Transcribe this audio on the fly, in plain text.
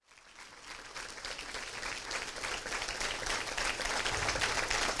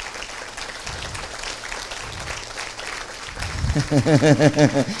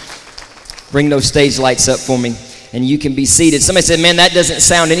Bring those stage lights up for me, and you can be seated. Somebody said, man, that doesn't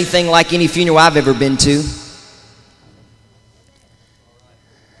sound anything like any funeral I've ever been to.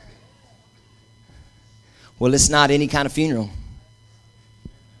 Well, it's not any kind of funeral.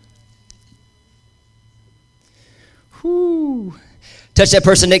 Whew. Touch that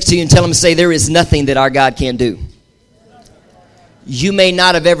person next to you and tell them to say, there is nothing that our God can't do. You may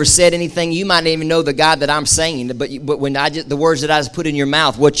not have ever said anything. You might not even know the God that I'm saying. But when the words that I just put in your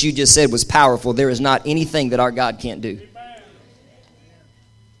mouth, what you just said was powerful. There is not anything that our God can't do.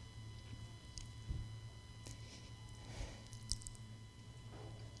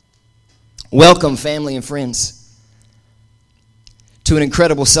 Welcome, family and friends, to an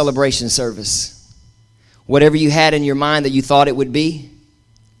incredible celebration service. Whatever you had in your mind that you thought it would be,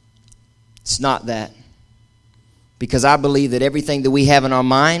 it's not that. Because I believe that everything that we have in our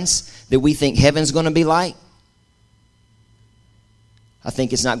minds that we think heaven's going to be like, I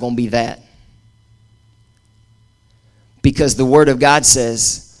think it's not going to be that. Because the Word of God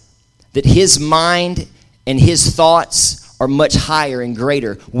says that His mind and His thoughts are much higher and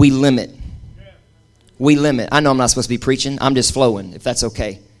greater. We limit. We limit. I know I'm not supposed to be preaching. I'm just flowing, if that's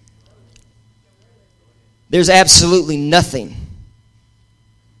okay. There's absolutely nothing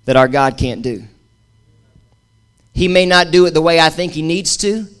that our God can't do. He may not do it the way I think He needs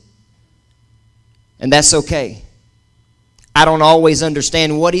to, and that's okay. I don't always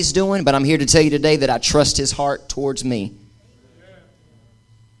understand what He's doing, but I'm here to tell you today that I trust His heart towards me.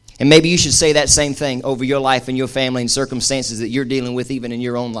 And maybe you should say that same thing over your life and your family and circumstances that you're dealing with even in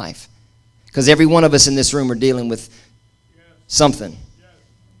your own life. Because every one of us in this room are dealing with something.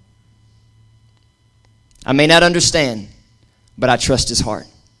 I may not understand, but I trust His heart.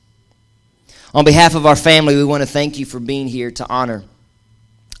 On behalf of our family, we want to thank you for being here to honor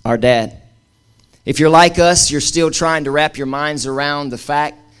our dad. If you're like us, you're still trying to wrap your minds around the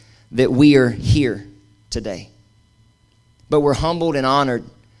fact that we are here today. But we're humbled and honored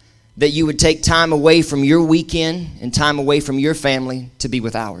that you would take time away from your weekend and time away from your family to be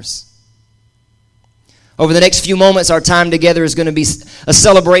with ours. Over the next few moments, our time together is going to be a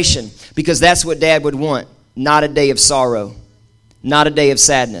celebration because that's what Dad would want. Not a day of sorrow, not a day of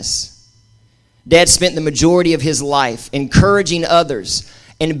sadness. Dad spent the majority of his life encouraging others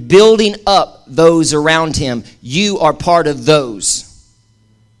and building up those around him. You are part of those.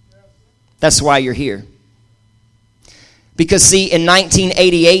 That's why you're here. Because see, in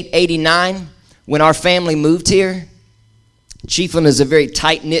 1988-89, when our family moved here, Chiefland is a very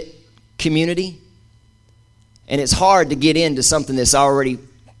tight-knit community. And it's hard to get into something that's already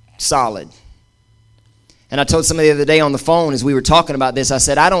solid. And I told somebody the other day on the phone as we were talking about this, I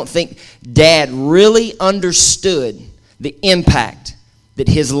said, I don't think Dad really understood the impact that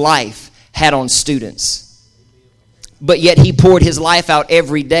his life had on students. But yet he poured his life out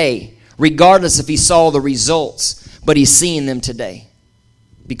every day, regardless if he saw the results. But he's seeing them today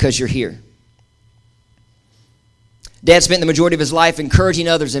because you're here. Dad spent the majority of his life encouraging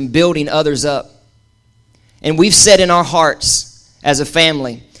others and building others up. And we've said in our hearts as a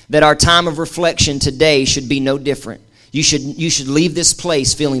family that our time of reflection today should be no different. You should leave this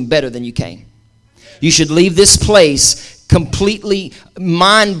place feeling better than you came. You should leave this place completely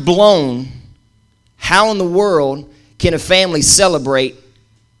mind blown. How in the world can a family celebrate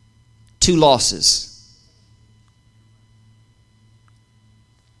 2 losses?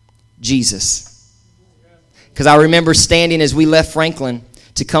 Jesus. Because I remember standing as we left Franklin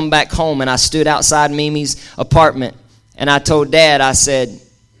to come back home, and I stood outside Mimi's apartment, and I told Dad, I said,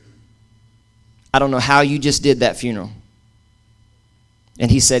 I don't know how you just did that funeral.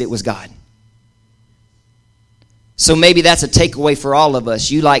 And he said it was God. So maybe that's a takeaway for all of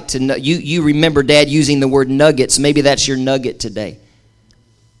us. You like to know, you remember Dad using the word nuggets. Maybe that's your nugget today.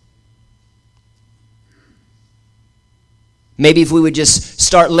 Maybe if we would just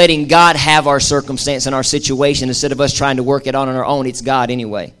start letting God have our circumstance and our situation instead of us trying to work it on our own, it's God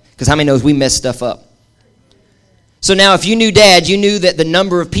anyway. Because how many knows we mess stuff up? So now if you knew Dad, you knew that the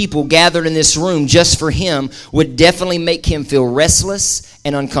number of people gathered in this room just for him would definitely make him feel restless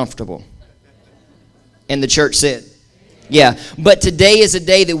and uncomfortable. And the church said, yeah. But today is a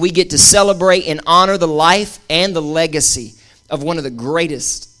day that we get to celebrate and honor the life and the legacy of one of the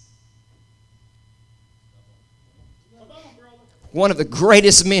greatest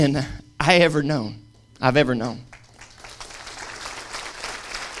men I've ever known.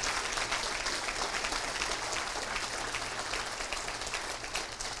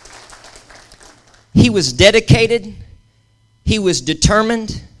 He was dedicated. He was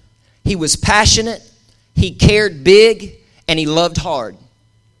determined. He was passionate. He cared big, and he loved hard.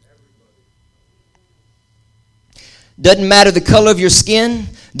 Doesn't matter the color of your skin.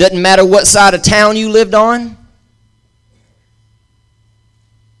 Doesn't matter what side of town you lived on.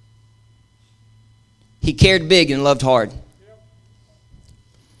 He cared big and loved hard.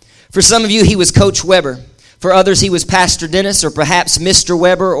 For some of you, he was Coach Weber. For others, he was Pastor Dennis, or perhaps Mr.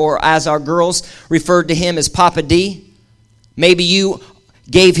 Weber, or as our girls referred to him as Papa D. Maybe you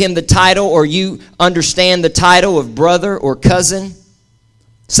gave him the title, or you understand the title of brother or cousin.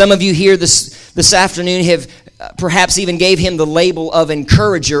 Some of you here this afternoon have perhaps even gave him the label of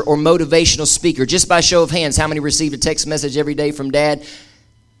encourager or motivational speaker. Just by show of hands, how many received a text message every day from Dad?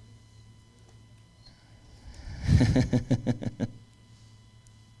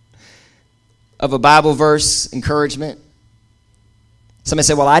 Of a Bible verse, encouragement. Somebody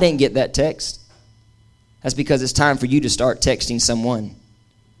said, well, I didn't get that text. That's because it's time for you to start texting someone.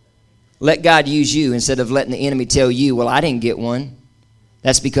 Let God use you instead of letting the enemy tell you, well, I didn't get one.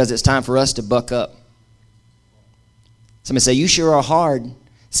 That's because it's time for us to buck up. Somebody say, you sure are hard.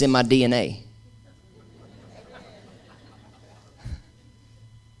 It's in my DNA.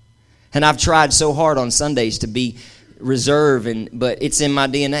 And I've tried so hard on Sundays to be reserved, but it's in my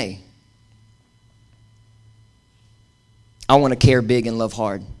DNA. I want to care big and love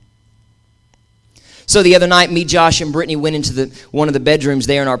hard. So the other night, me, Josh, and Brittany went into one of the bedrooms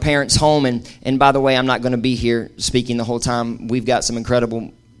there in our parents' home. And by the way, I'm not going to be here speaking the whole time. We've got some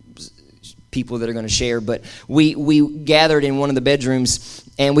incredible people that are going to share. But we gathered in one of the bedrooms,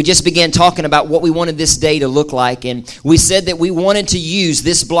 and we just began talking about what we wanted this day to look like. And we said that we wanted to use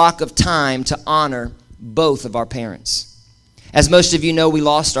this block of time to honor both of our parents. As most of you know, we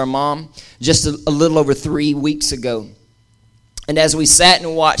lost our mom just a little over 3 weeks ago. And as we sat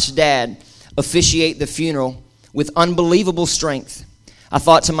and watched Dad officiate the funeral with unbelievable strength, I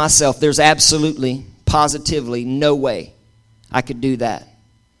thought to myself, there's absolutely, positively no way I could do that.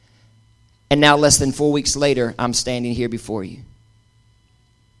 And now less than 4 weeks later, I'm standing here before you.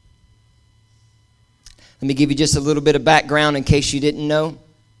 Let me give you just a little bit of background in case you didn't know.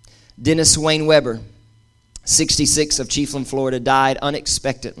 Dennis Wayne Weber, 66, of Chiefland, Florida, died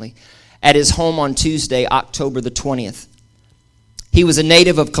unexpectedly at his home on Tuesday, October the 20th. He was a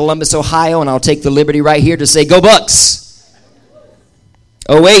native of Columbus, Ohio, and I'll take the liberty right here to say, go Bucks!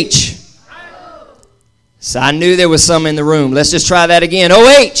 O-H. So I knew there was some in the room. Let's just try that again.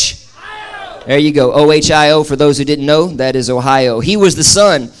 O-H. There you go. O-H-I-O. For those who didn't know, that is Ohio. He was the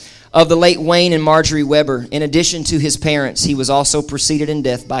son of the late Wayne and Marjorie Weber. In addition to his parents, he was also preceded in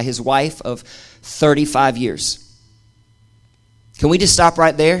death by his wife of 35 years. Can we just stop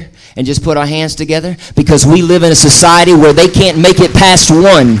right there and just put our hands together? Because we live in a society where they can't make it past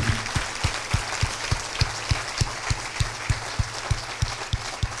one.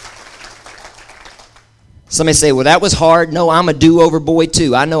 Somebody say, well, that was hard. No, I'm a do-over boy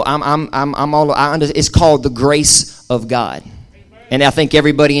too. I know it's called the grace of God. And I think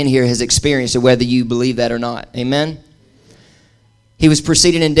everybody in here has experienced it, whether you believe that or not. Amen? He was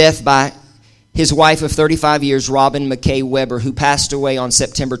preceded in death by his wife of 35 years, Robin McKay Weber, who passed away on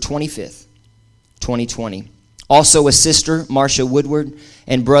September 25th, 2020. Also a sister, Marcia Woodward,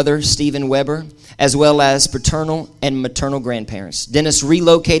 and brother, Stephen Weber, as well as paternal and maternal grandparents. Dennis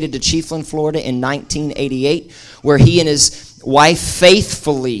relocated to Chiefland, Florida in 1988, where he and his wife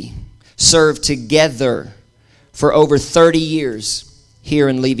faithfully served together for over 30 years here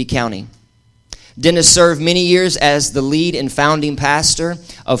in Levy County. Dennis served many years as the lead and founding pastor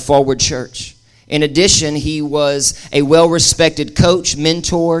of Forward Church. In addition, he was a well-respected coach,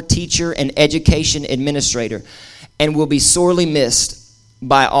 mentor, teacher, and education administrator, and will be sorely missed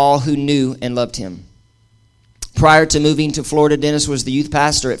by all who knew and loved him. Prior to moving to Florida, Dennis was the youth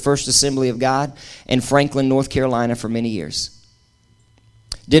pastor at First Assembly of God in Franklin, North Carolina for many years.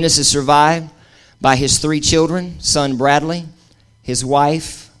 Dennis is survived by his 3 children, son Bradley, his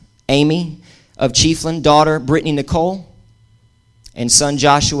wife Amy of Chiefland, daughter Brittany Nicole, and son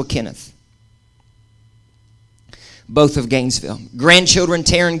Joshua Kenneth, both of Gainesville. Grandchildren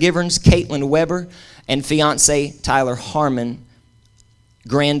Taryn Givens, Caitlin Weber, and fiance Tyler Harmon,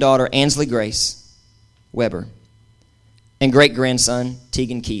 granddaughter Ansley Grace Weber, and great-grandson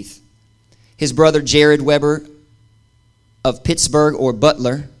Tegan Keith. His brother Jared Weber of Pittsburgh or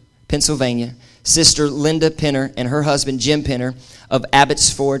Butler, Pennsylvania, sister Linda Penner and her husband Jim Penner of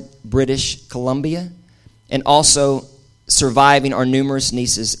Abbotsford, British Columbia, and also surviving are numerous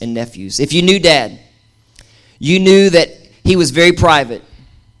nieces and nephews. If you knew Dad, you knew that he was very private,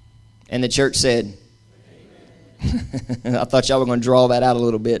 and the church said, I thought y'all were going to draw that out a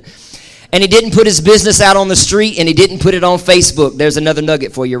little bit. And he didn't put his business out on the street, and he didn't put it on Facebook. There's another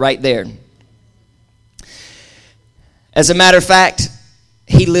nugget for you right there. As a matter of fact,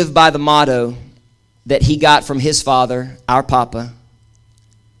 he lived by the motto, that he got from his father, our Papa.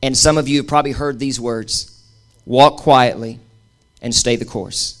 And some of you have probably heard these words: walk quietly and stay the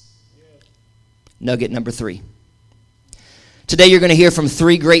course. Nugget number 3. Today you're going to hear from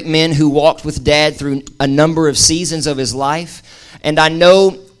 3 great men who walked with Dad through a number of seasons of his life. And I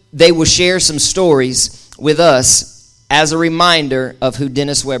know they will share some stories with us as a reminder of who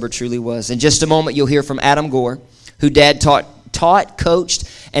Dennis Weber truly was. In just a moment, you'll hear from Adam Gore, who Dad taught, coached,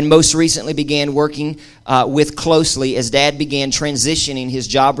 and most recently began working with closely as Dad began transitioning his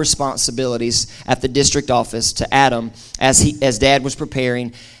job responsibilities at the district office to Adam as Dad was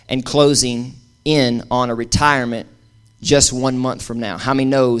preparing and closing in on a retirement just 1 month from now. How many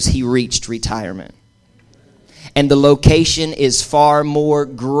knows he reached retirement? And the location is far more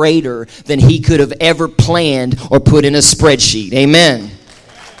greater than he could have ever planned or put in a spreadsheet. Amen.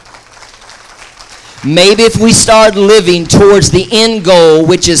 Maybe if we start living towards the end goal,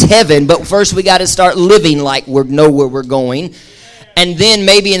 which is heaven, but first we got to start living like we know where we're going. And then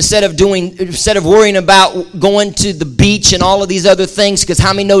maybe instead of worrying about going to the beach and all of these other things, because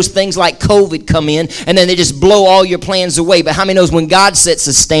how many knows things like COVID come in and then they just blow all your plans away? But how many knows when God sets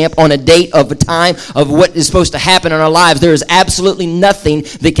a stamp on a date of a time of what is supposed to happen in our lives, there is absolutely nothing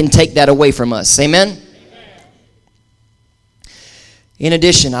that can take that away from us. Amen? In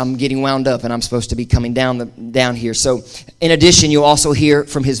addition, I'm getting wound up and I'm supposed to be coming down here. So in addition, you'll also hear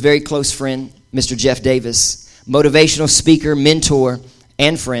from his very close friend, Mr. Jeff Davis, motivational speaker, mentor,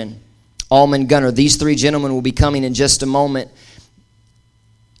 and friend, Alman Gunner. These 3 gentlemen will be coming in just a moment.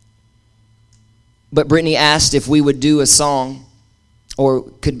 But Brittany asked if we would do a song, or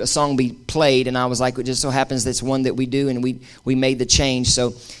could a song be played, and I was like, it just so happens that's one that we do, and we made the change.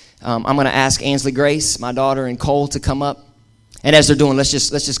 So I'm going to ask Ansley Grace, my daughter, and Cole to come up. And as they're doing, let's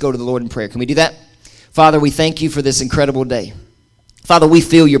just go to the Lord in prayer. Can we do that? Father, we thank you for this incredible day. Father, we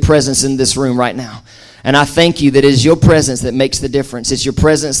feel your presence in this room right now. And I thank you that it is your presence that makes the difference. It's your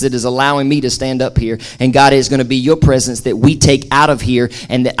presence that is allowing me to stand up here. And God, is going to be your presence that we take out of here.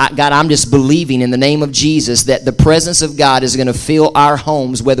 And that, God, I'm just believing in the name of Jesus that the presence of God is going to fill our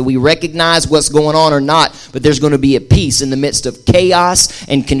homes, whether we recognize what's going on or not. But there's going to be a peace in the midst of chaos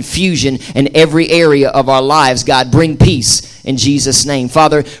and confusion in every area of our lives. God, bring peace in Jesus' name.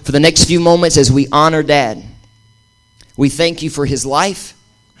 Father, for the next few moments as we honor Dad, we thank you for his life.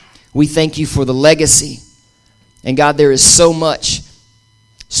 We thank you for the legacy. And God, there is so much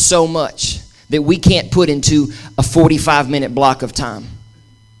that we can't put into a 45-minute block of time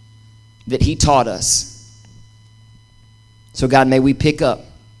that he taught us. So God, may we pick up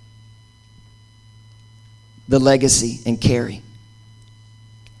the legacy and carry.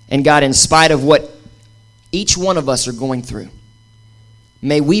 And God, in spite of what each one of us are going through,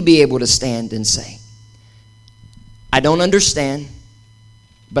 may we be able to stand and say, I don't understand,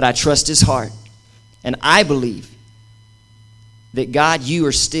 but I trust his heart. And I believe that, God, you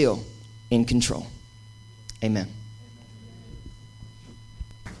are still in control. Amen.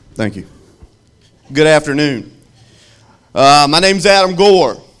 Thank you. Good afternoon. My name's Adam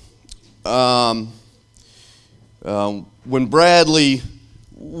Gore. When Bradley,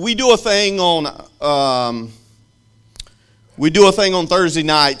 we do a thing on Thursday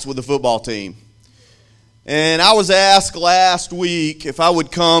nights with the football team. And I was asked last week if I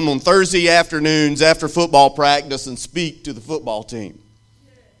would come on Thursday afternoons after football practice and speak to the football team.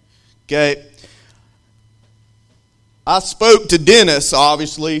 Okay. I spoke to Dennis,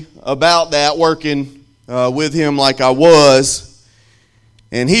 obviously, about that, working with him like I was.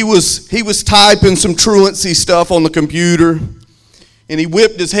 And he was typing some truancy stuff on the computer. And he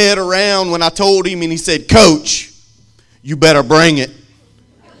whipped his head around when I told him, and he said, Coach, you better bring it.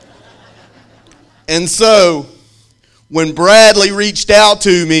 And so, when Bradley reached out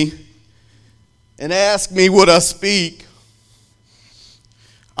to me and asked me would I speak,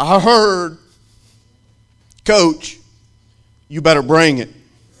 I heard, Coach, you better bring it.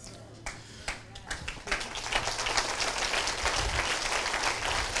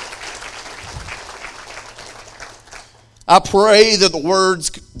 I pray that the words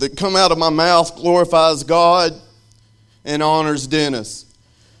that come out of my mouth glorifies God and honors Dennis.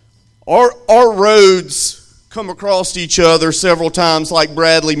 Our roads come across each other several times, like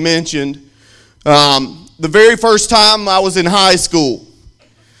Bradley mentioned. The very first time I was in high school,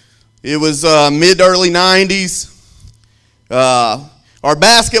 it was mid-early 90s. Our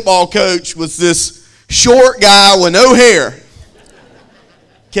basketball coach was this short guy with no hair.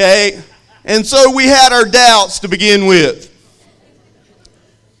 Okay? And so we had our doubts to begin with.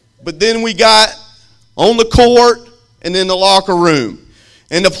 But then we got on the court and in the locker room.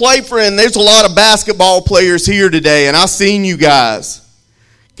 And to play for him, there's a lot of basketball players here today, and I've seen you guys.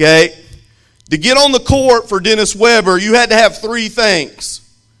 Okay? To get on the court for Dennis Weber, you had to have three things.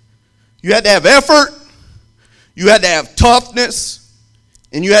 You had to have effort, you had to have toughness,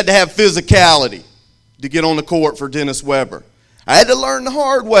 and you had to have physicality to get on the court for Dennis Weber. I had to learn the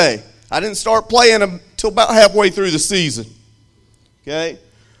hard way. I didn't start playing until about halfway through the season. Okay?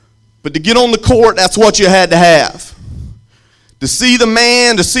 But to get on the court, that's what you had to have. To see the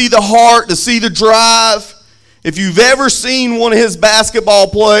man, to see the heart, to see the drive. If you've ever seen one of his basketball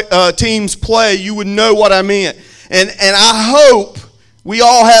teams play, you would know what I meant. And I hope we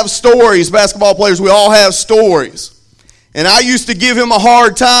all have stories, basketball players, we all have stories. And I used to give him a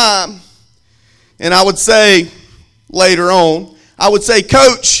hard time. And I would say, later on, I would say,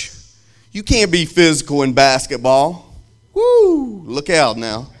 Coach, you can't be physical in basketball. Woo, look out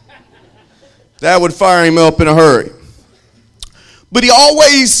now. That would fire him up in a hurry. But he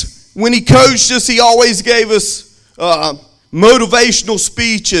always, when he coached us, he always gave us motivational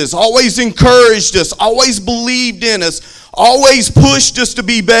speeches, always encouraged us, always believed in us, always pushed us to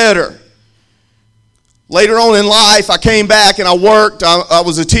be better. Later on in life, I came back and I worked. I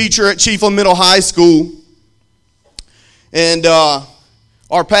was a teacher at Chiefland Middle High School. And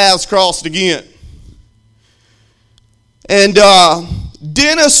our paths crossed again. And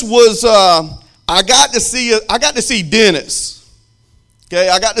Dennis was, I got to see Dennis. Okay,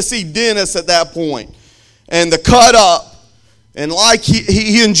 I got to see Dennis at that point. And the cut up. And like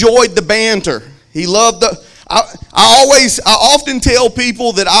he enjoyed the banter. He loved I often tell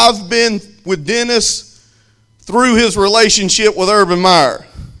people that I've been with Dennis through his relationship with Urban Meyer.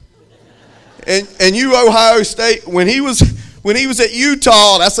 And you Ohio State, when he was at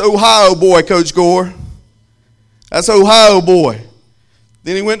Utah, that's Ohio boy, Coach Gore. That's Ohio boy.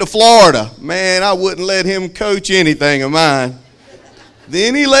 Then he went to Florida. Man, I wouldn't let him coach anything of mine.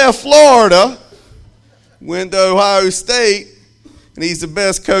 Then he left Florida, went to Ohio State, and he's the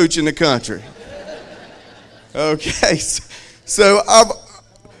best coach in the country. Okay, so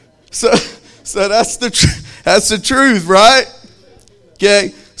that's the truth, right?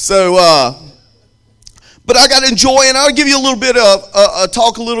 Okay, so but I got to enjoy, and I'll give you a little bit of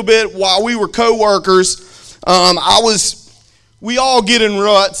talk a little bit while we were co-workers. We all get in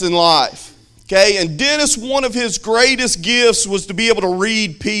ruts in life. Okay, and Dennis, one of his greatest gifts was to be able to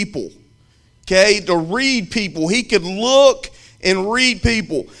read people. Okay, to read people. He could look and read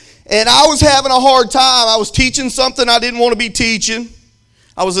people. And I was having a hard time. I was teaching something I didn't want to be teaching.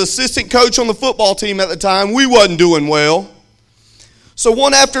 I was assistant coach on the football team at the time. We wasn't doing well. So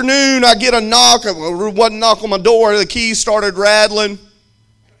one afternoon, I get a knock. It wasn't a knock on my door. The keys started rattling.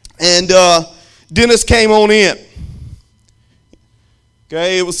 And Dennis came on in.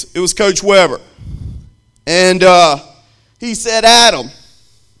 Okay, it was Coach Weber. And he said, Adam,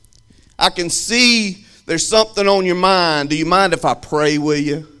 I can see there's something on your mind. Do you mind if I pray with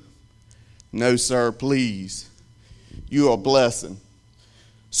you? No, sir, please. You're a blessing.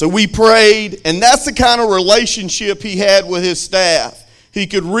 So we prayed, and that's the kind of relationship he had with his staff. He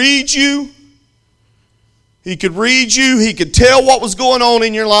could read you. He could tell what was going on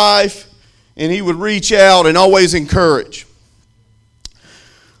in your life, and he would reach out and always encourage.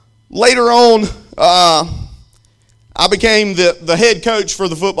 Later on, I became the head coach for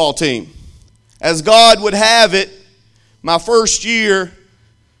the football team. As God would have it, my first year,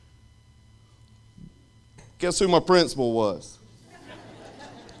 guess who my principal was?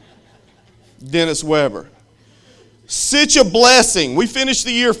 Dennis Weber. Such a blessing. We finished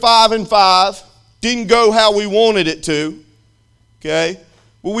the year 5-5. Didn't go how we wanted it to. Okay?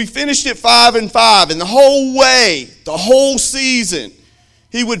 Well, we finished it 5-5. And the whole way, the whole season,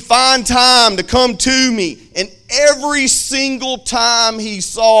 he would find time to come to me. And every single time he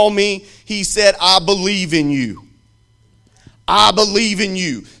saw me, he said, I believe in you. I believe in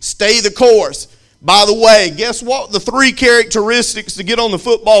you. Stay the course. By the way, guess what the 3 characteristics to get on the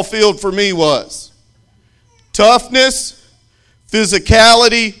football field for me was? Toughness,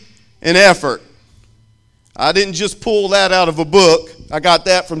 physicality, and effort. I didn't just pull that out of a book. I got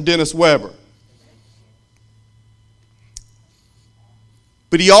that from Dennis Weber.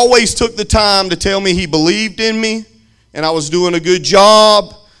 But he always took the time to tell me he believed in me and I was doing a good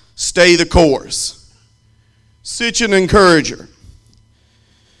job. Stay the course. Such an encourager.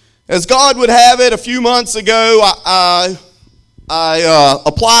 As God would have it, a few months ago, I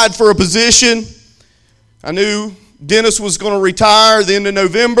applied for a position. I knew Dennis was going to retire at the end of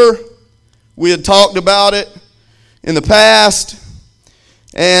November. We had talked about it in the past.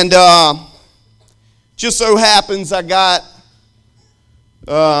 And just so happens I got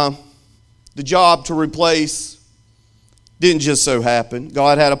the job to replace. Didn't just so happen.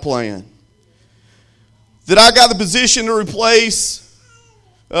 God had a plan. That I got the position to replace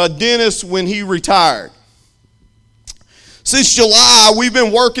Dennis when he retired. Since July, we've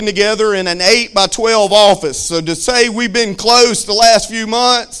been working together in an 8x12 office. So to say we've been close the last few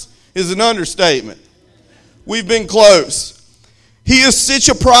months is an understatement. We've been close. He is such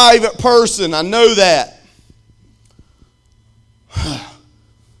a private person. I know that.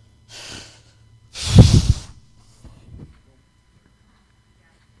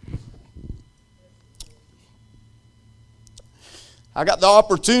 I got the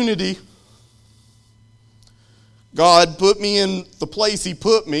opportunity. God put me in the place He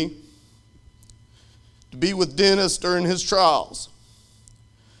put me to be with Dennis during his trials.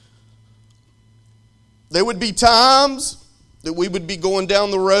 There would be times that we would be going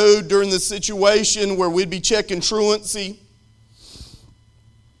down the road during the situation where we'd be checking truancy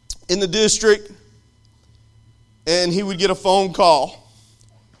in the district, and he would get a phone call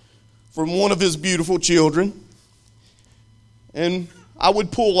from one of his beautiful children. And I would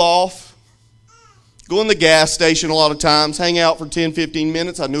pull off, go in the gas station a lot of times, hang out for 10, 15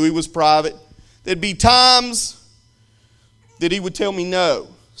 minutes. I knew he was private. There'd be times that he would tell me, no,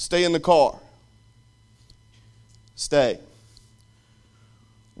 stay in the car. Stay.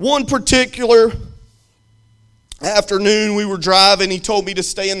 One particular afternoon we were driving, he told me to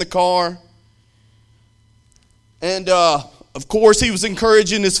stay in the car. And of course he was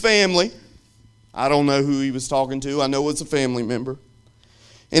encouraging his family. I don't know who he was talking to. I know it's a family member.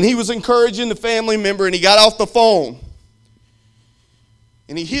 And he was encouraging the family member, and he got off the phone.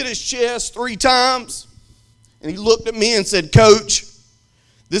 And he hit his chest 3 times, and he looked at me and said, Coach,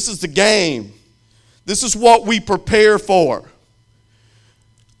 this is the game. This is what we prepare for.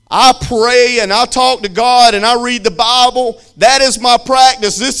 I pray and I talk to God and I read the Bible. That is my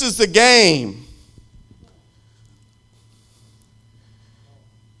practice. This is the game.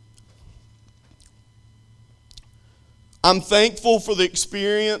 I'm thankful for the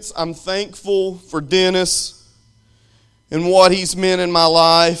experience. I'm thankful for Dennis and what he's meant in my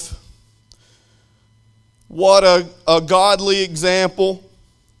life. What a godly example.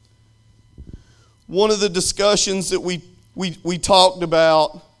 One of the discussions that we talked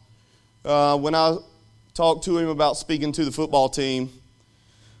about when I talked to him about speaking to the football team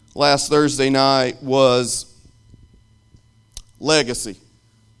last Thursday night was legacy.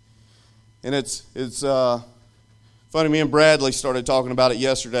 And it's funny, me and Bradley started talking about it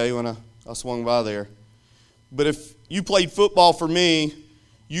yesterday when I swung by there. But if you played football for me,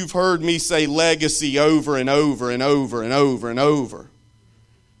 you've heard me say legacy over and over and over and over and over.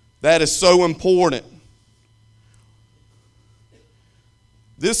 That is so important.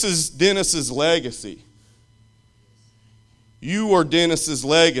 This is Dennis's legacy. You are Dennis's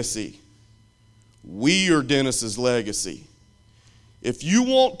legacy. We are Dennis's legacy. If you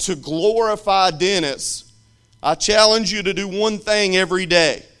want to glorify Dennis, I challenge you to do one thing every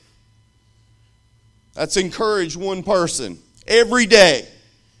day. That's encourage one person. Every day,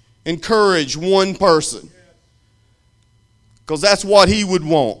 encourage one person. Because that's what he would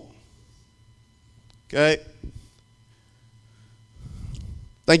want. Okay?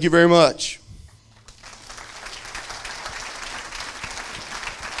 Thank you very much.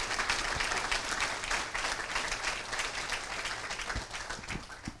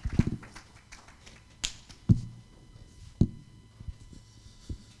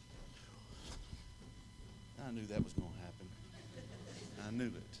 I knew that was going to happen. I knew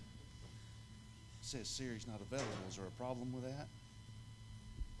it. It says Siri's not available. Is there a problem with that?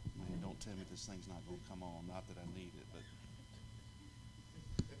 Man, don't tell me this thing's not going to come on. Not that I need it, but...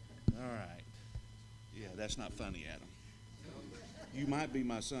 All right. Yeah, that's not funny, Adam. You might be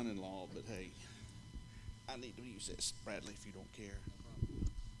my son-in-law, but hey, I need to use this, Bradley, if you don't care.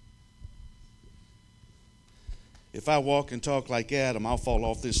 If I walk and talk like Adam, I'll fall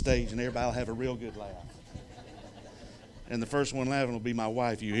off this stage and everybody will have a real good laugh. And the first one laughing will be my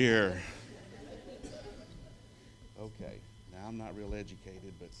wife, you hear. Okay. Now, I'm not real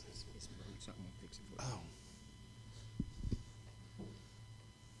educated, but... Oh.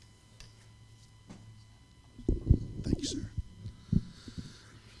 Thank you, sir.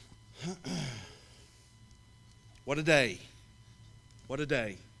 What a day. What a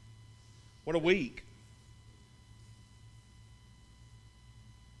day. What a week.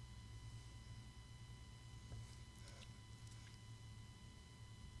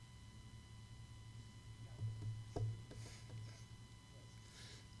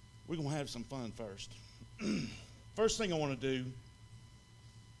 We're going to have some fun first. First thing I want to do,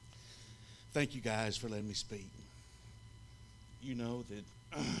 thank you guys for letting me speak. You know that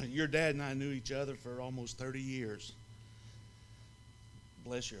your dad and I knew each other for almost 30 years.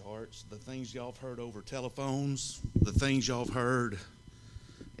 Bless your hearts. The things y'all have heard over telephones, the things y'all have heard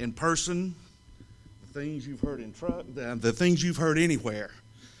in person, the things you've heard in truck, the things you've heard anywhere.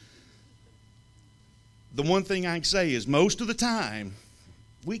 The one thing I can say is most of the time,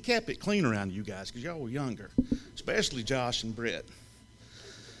 we kept it clean around you guys because y'all were younger, especially Josh and Britt.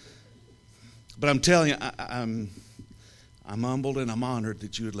 But I'm telling you, I'm humbled and I'm honored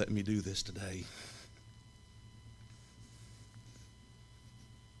that you would let me do this today.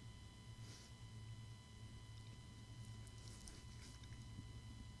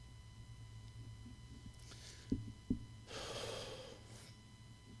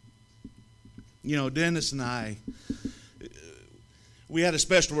 You know, Dennis and I, we had a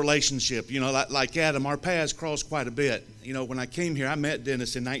special relationship. You know, like Adam, our paths crossed quite a bit. You know, when I came here, I met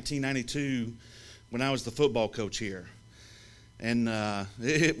Dennis in 1992 when I was the football coach here. And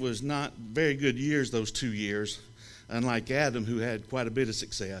it was not very good years, those 2 years, unlike Adam, who had quite a bit of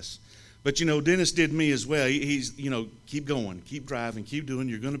success. But, you know, Dennis did me as well. He's, you know, keep going, keep driving, keep doing,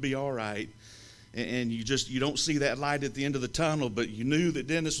 you're going to be all right. And you don't see that light at the end of the tunnel, but you knew that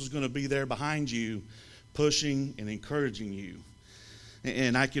Dennis was going to be there behind you, pushing and encouraging you.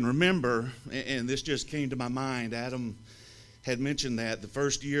 And I can remember, and this just came to my mind, Adam had mentioned that the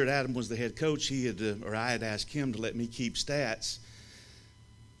first year that Adam was the head coach, I had asked him to let me keep stats.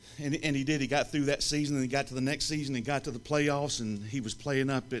 And he did. He got through that season, and he got to the next season, and got to the playoffs, and he was playing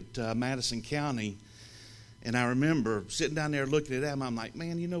up at Madison County. And I remember sitting down there looking at Adam, I'm like,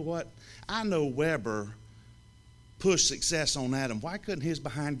 man, you know what? I know Weber pushed success on Adam. Why couldn't his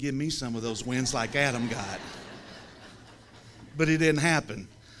behind give me some of those wins like Adam got? But it didn't happen.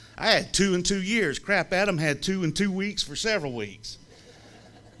 I had 2 in 2 years. Crap, Adam had 2 in 2 weeks for several weeks.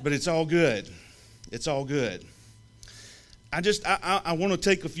 But it's all good. It's all good. I want to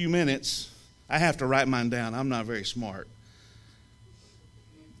take a few minutes. I have to write mine down. I'm not very smart.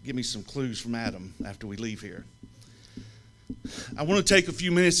 Give me some clues from Adam after we leave here. I want to take a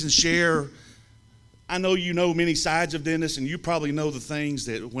few minutes and share. I know you know many sides of Dennis, and you probably know the things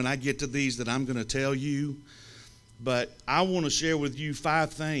that when I get to these that I'm going to tell you. But I want to share with you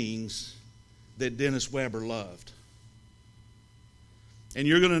 5 things that Dennis Weber loved. And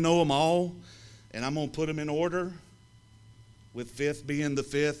you're going to know them all, and I'm going to put them in order, with 5th being the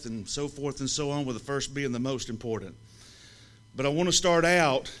 5th and so forth and so on, with the 1st being the most important. But I want to start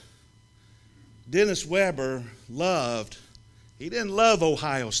out, Dennis Weber he didn't love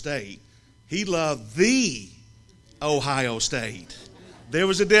Ohio State. He loved the Ohio State. There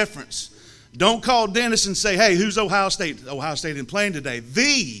was a difference. Don't call Dennis and say, hey, who's Ohio State? Ohio State isn't playing today.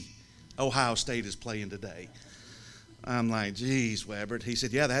 The Ohio State is playing today. I'm like, geez, Weber. He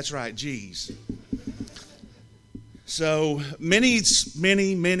said, yeah, that's right, geez. So many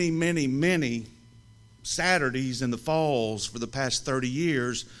Saturdays in the falls for the past 30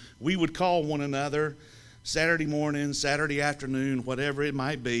 years, we would call one another Saturday morning, Saturday afternoon, whatever it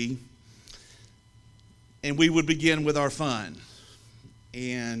might be, and we would begin with our fun.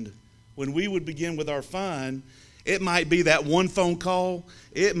 And when we would begin with our fun, it might be that one phone call.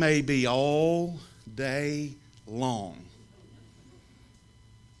 It may be all day long.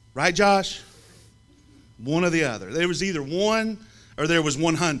 Right, Josh? One or the other. There was either one or there was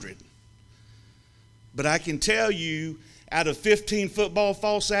 100. But I can tell you, out of 15 football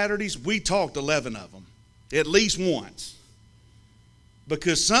fall Saturdays, we talked 11 of them, at least once.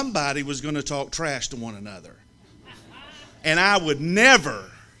 Because somebody was going to talk trash to one another. And I would never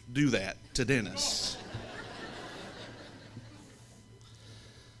do that to Dennis.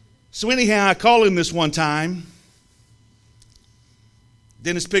 So anyhow, I call him this one time.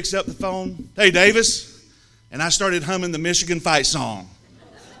 Dennis picks up the phone. Hey, Davis. And I started humming the Michigan fight song.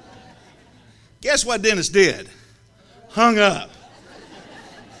 Guess what Dennis did? Hung up.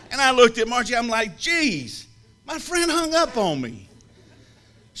 And I looked at Margie. I'm like, geez, my friend hung up on me.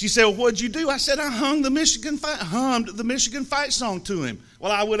 She said, well, what'd you do? I said, I hummed the Michigan fight song to him.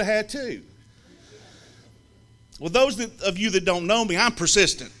 Well, I would have had to. Well, those of you that don't know me, I'm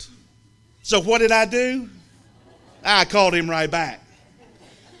persistent. So what did I do? I called him right back.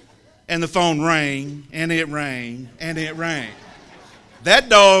 And the phone rang, and it rang, and it rang. That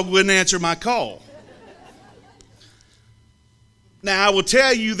dog wouldn't answer my call. Now, I will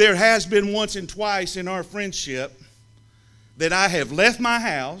tell you there has been once and twice in our friendship that I have left my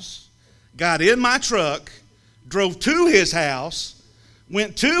house, got in my truck, drove to his house,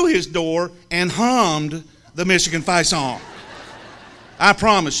 went to his door, and hummed the Michigan fight song. I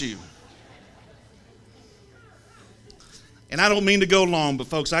promise you. And I don't mean to go long, but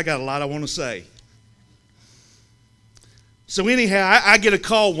folks, I got a lot I want to say. So anyhow, I get a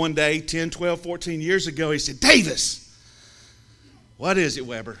call one day, 10, 12, 14 years ago. He said, Davis, what is it,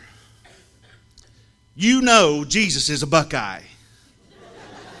 Weber? You know Jesus is a Buckeye.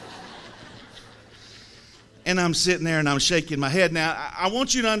 And I'm sitting there and I'm shaking my head. Now, I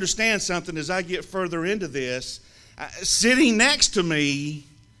want you to understand something as I get further into this. Sitting next to me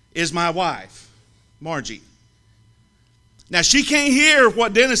is my wife, Margie. Now, she can't hear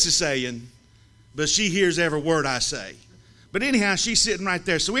what Dennis is saying, but she hears every word I say. But anyhow, she's sitting right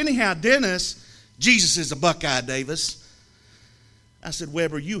there. So anyhow, Dennis, Jesus is a Buckeye, Davis. I said,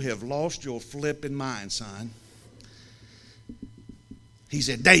 Weber, you have lost your flipping mind, son. He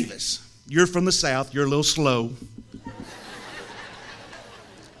said, Davis, you're from the South. You're a little slow.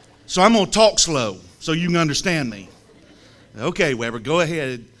 So I'm going to talk slow so you can understand me. Okay, Weber, go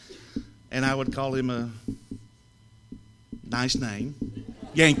ahead. And I would call him a nice name,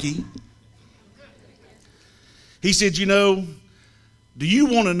 Yankee. He said, you know, do you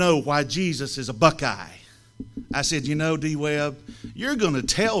want to know why Jesus is a Buckeye? I said, you know, D. Webb, you're going to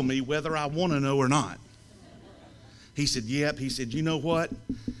tell me whether I want to know or not. He said, yep. He said, you know what?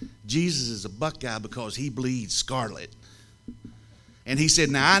 Jesus is a Buckeye because he bleeds scarlet. And he said,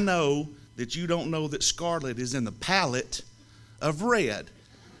 now I know that you don't know that scarlet is in the palette of red.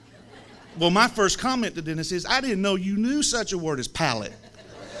 Well, my first comment to Dennis is, I didn't know you knew such a word as palette.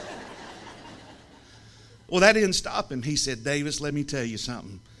 Well, that didn't stop him. He said, Davis, let me tell you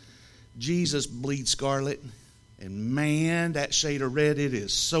something. Jesus bleeds scarlet, and man, that shade of red, it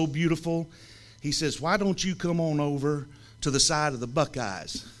is so beautiful. He says, why don't you come on over to the side of the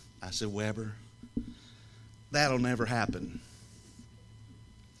Buckeyes? I said, Weber, that'll never happen.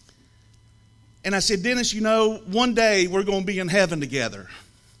 And I said, Dennis, you know, one day we're going to be in heaven together.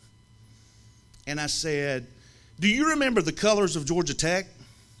 And I said, do you remember the colors of Georgia Tech?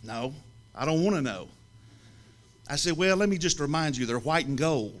 No, I don't want to know. I said, well, let me just remind you, they're white and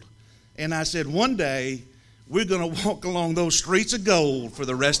gold. And I said, one day we're going to walk along those streets of gold for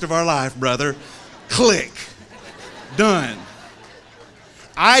the rest of our life, brother. Click. Done.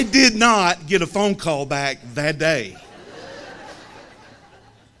 I did not get a phone call back that day.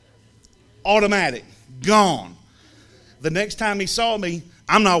 Automatic. Gone. The next time he saw me,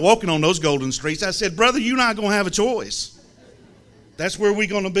 I'm not walking on those golden streets. I said, brother, you're not going to have a choice. That's where we're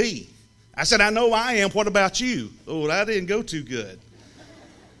going to be. I said, I know I am. What about you? Oh, that didn't go too good.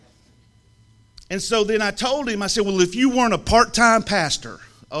 And so then I told him, I said, well, if you weren't a part-time pastor,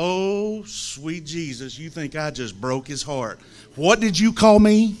 oh, sweet Jesus, you think I just broke his heart. What did you call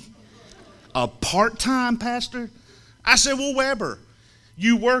me? A part-time pastor? I said, well, Weber,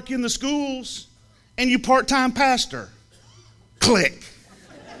 you work in the schools and you part-time pastor. Click.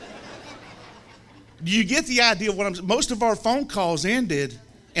 Do you get the idea of what I'm saying? Most of our phone calls ended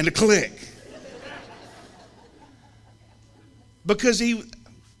in a click. Because he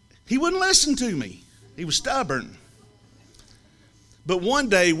wouldn't listen to me. He was stubborn. But one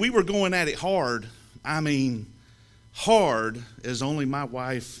day we were going at it hard. I mean, hard as only my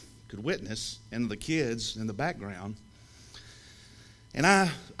wife could witness, and the kids in the background. And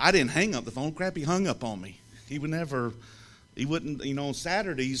I didn't hang up the phone. Crap, he hung up on me. He wouldn't, on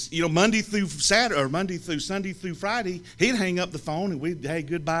Saturdays, Monday through Saturday, or Monday through Sunday through Friday, he'd hang up the phone and we'd, hey,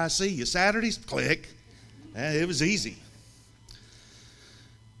 goodbye, see you. Saturdays, click. It was easy.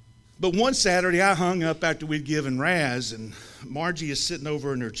 But one Saturday, I hung up after we'd given Raz, and Margie is sitting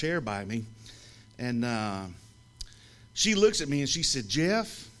over in her chair by me, and she looks at me and she said,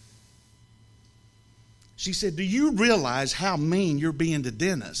 Jeff, she said, do you realize how mean you're being to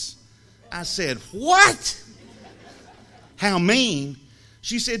Dennis? I said, what? How mean?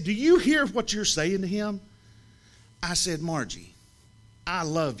 She said, do you hear what you're saying to him? I said, Margie, I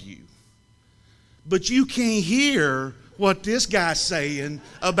love you, but you can't hear what this guy's saying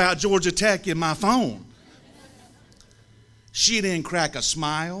about Georgia Tech in my phone. She didn't crack a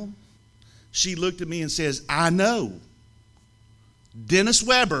smile. She looked at me and says, I know. Dennis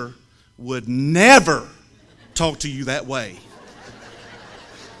Weber would never talk to you that way.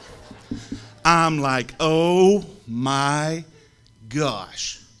 I'm like, oh my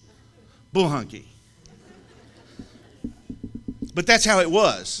gosh. Bullhunky. But that's how it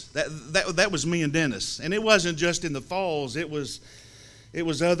was. That was me and Dennis. And it wasn't just in the falls. It was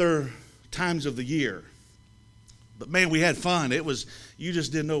other times of the year. But man, we had fun. You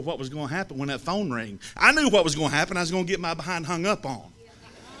just didn't know what was going to happen when that phone rang. I knew what was going to happen. I was going to get my behind hung up on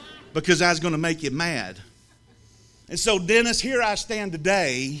because I was going to make you mad. And so, Dennis, here I stand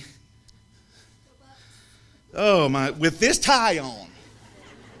today. Oh my, with this tie on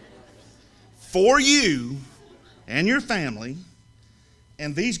for you and your family.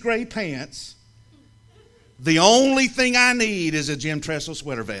 And these gray pants, the only thing I need is a Jim Tressel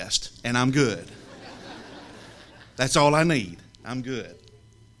sweater vest, and I'm good. That's all I need. I'm good.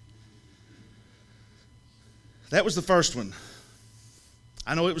 That was the first one.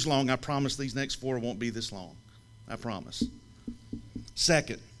 I know it was long. I promise these next 4 won't be this long. I promise.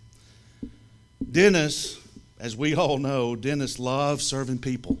 Second, Dennis, as we all know, Dennis loved serving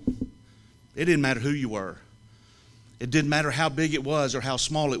people. It didn't matter who you were. It didn't matter how big it was or how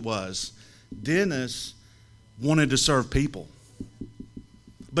small it was. Dennis wanted to serve people.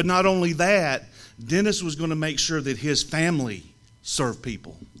 But not only that, Dennis was going to make sure that his family served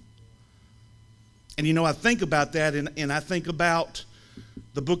people. And you know, I think about that, and I think about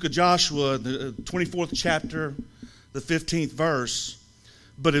the book of Joshua, the 24th chapter, the 15th verse.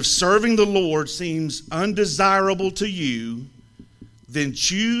 But if serving the Lord seems undesirable to you, then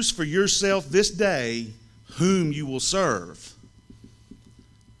choose for yourself this day whom you will serve.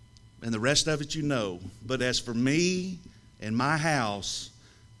 And the rest of it you know. But as for me and my house,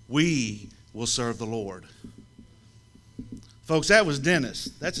 we will serve the Lord. Folks, that was Dennis.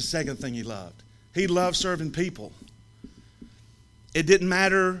 That's the second thing he loved. He loved serving people. It didn't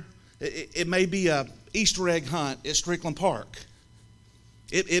matter. It may be a Easter egg hunt at Strickland Park.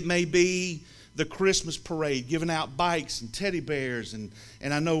 It may be the Christmas parade, giving out bikes and teddy bears. And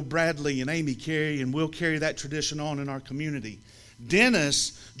I know Bradley and Amy carry and will carry that tradition on in our community.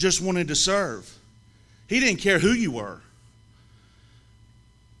 Dennis just wanted to serve. He didn't care who you were.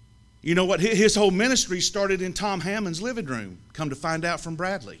 You know what? His whole ministry started in Tom Hammond's living room, come to find out from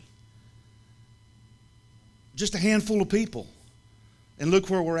Bradley. Just a handful of people. And look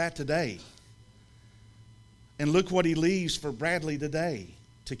where we're at today. And look what he leaves for Bradley today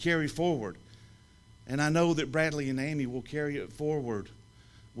to carry forward. And I know that Bradley and Amy will carry it forward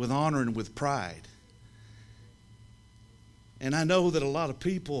with honor and with pride. And I know that a lot of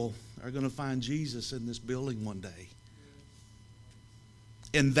people are going to find Jesus in this building one day.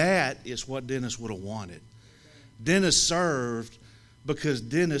 And that is what Dennis would have wanted. Dennis served because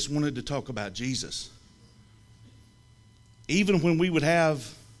Dennis wanted to talk about Jesus. Even when we would have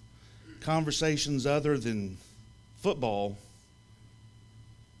conversations other than football,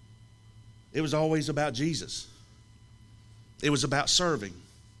 it was always about Jesus. It was about serving.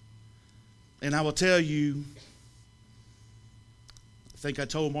 And I will tell you, I think I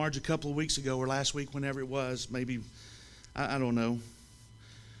told Marge a couple of weeks ago or last week, whenever it was, maybe, I don't know.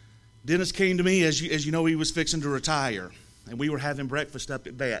 Dennis came to me, as you know, he was fixing to retire. And we were having breakfast up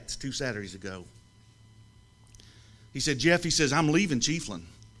at Bat's 2 Saturdays ago. He said, Jeff, he says, I'm leaving Chiefland.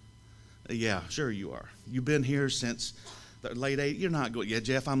 Yeah, sure you are. You've been here since the late 80s. You're not going. Yeah,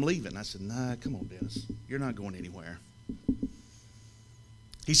 Jeff, I'm leaving. I said, nah, come on, Dennis. You're not going anywhere.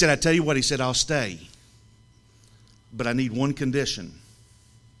 He said, I tell you what, he said, I'll stay. But I need one condition.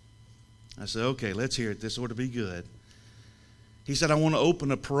 I said, okay, let's hear it. This ought to be good. He said, I want to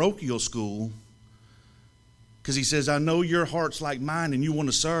open a parochial school because he says, I know your heart's like mine and you want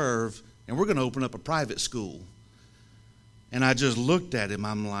to serve, and we're going to open up a private school. And I just looked at him.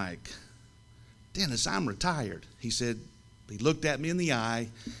 I'm like, Dennis, I'm retired. He said, he looked at me in the eye,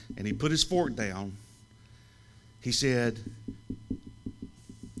 and he put his fork down. He said,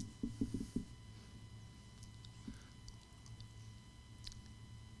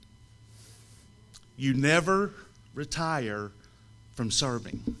 you never retire from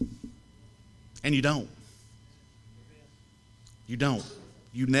serving. And you don't. You don't.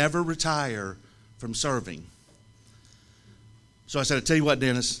 You never retire from serving. So I said, I tell you what,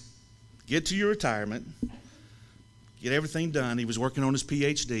 Dennis, get to your retirement, get everything done. He was working on his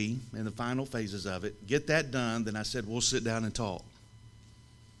PhD in the final phases of it. Get that done. Then I said, we'll sit down and talk.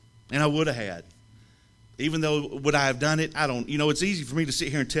 And I would have had. Even though, would I have done it? I don't. You know, it's easy for me to sit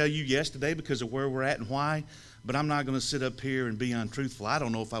here and tell you yes today because of where we're at and why, but I'm not going to sit up here and be untruthful. I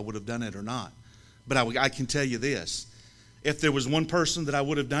don't know if I would have done it or not. But I can tell you this. If there was one person that I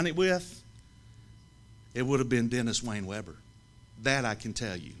would have done it with, it would have been Dennis Wayne Weber. That I can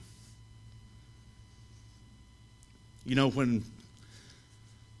tell you. You know, when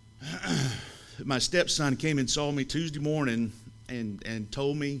my stepson came and saw me Tuesday morning and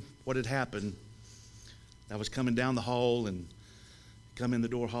told me what had happened, I was coming down the hall and come in the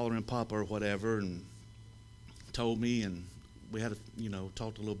door hollering Papa or whatever, and told me, and we had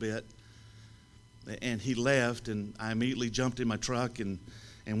talked a little bit. And he left, and I immediately jumped in my truck and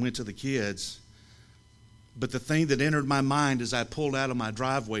went to the kids. But the thing that entered my mind as I pulled out of my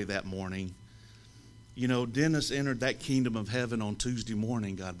driveway that morning, you know, Dennis entered that kingdom of heaven on Tuesday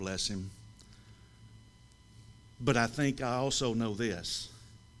morning, God bless him. But I think I also know this.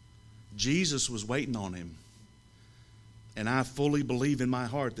 Jesus was waiting on him. And I fully believe in my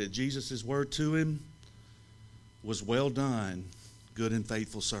heart that Jesus' word to him was, well done, good and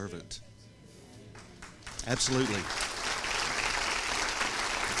faithful servant. Absolutely.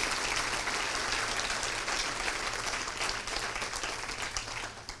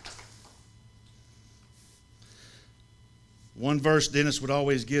 One verse Dennis would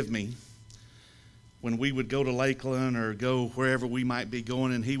always give me when we would go to Lakeland or go wherever we might be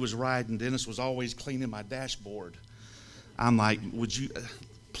going, and he was riding, Dennis was always cleaning my dashboard. I'm like, would you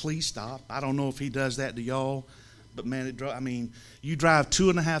please stop? I don't know if he does that to y'all, but man, you drive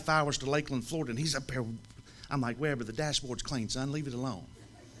 2.5 hours to Lakeland, Florida, and he's up there. I'm like, wherever, the dashboard's clean, son, leave it alone.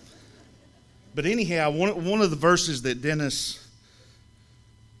 But anyhow, one of the verses that Dennis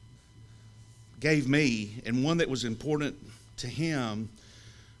gave me, and one that was important to him,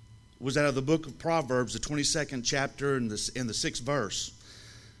 was out of the book of Proverbs, the 22nd chapter and the 6th verse,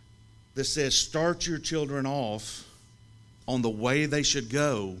 that says, start your children off on the way they should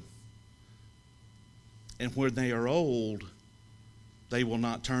go, and when they are old, they will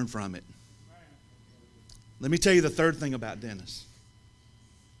not turn from it. Let me tell you the third thing about Dennis.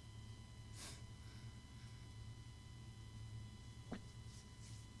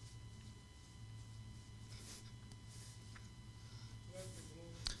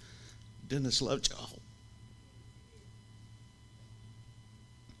 Dennis loved y'all.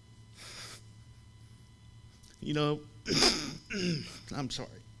 You know, I'm sorry.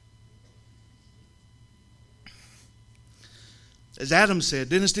 As Adam said,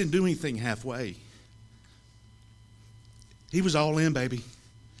 Dennis didn't do anything halfway. He was all in, baby.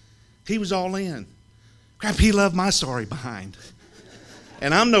 He was all in. Crap, he loved my sorry behind.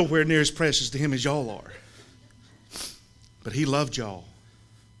 And I'm nowhere near as precious to him as y'all are. But he loved y'all.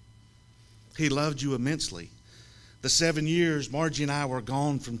 He loved you immensely. The 7 years Margie and I were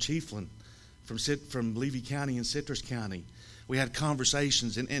gone from Chiefland, from Levy County and Citrus County, we had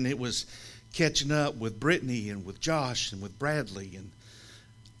conversations, and it was catching up with Brittany and with Josh and with Bradley and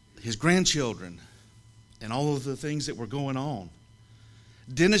his grandchildren and all of the things that were going on.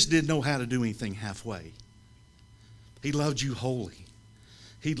 Dennis didn't know how to do anything halfway. He loved you wholly.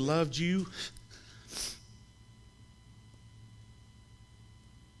 He loved you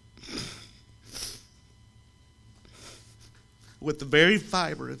with the very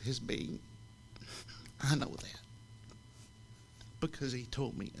fiber of his being. I know that. Because he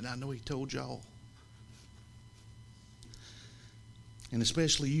told me, and I know he told y'all. And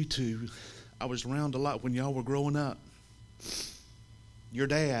especially you two, I was around a lot when y'all were growing up. Your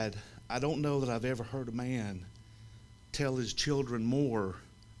dad, I don't know that I've ever heard a man tell his children more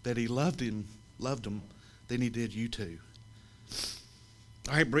that he loved them than he did you two.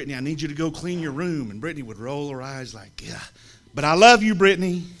 All right, Brittany, I need you to go clean your room. And Brittany would roll her eyes like, yeah, but I love you,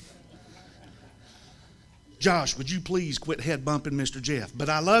 Brittany. Josh, would you please quit head bumping Mr. Jeff? But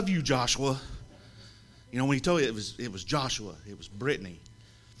I love you, Joshua. You know, when he told you it was Joshua, it was Brittany.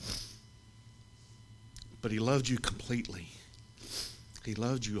 But he loved you completely. He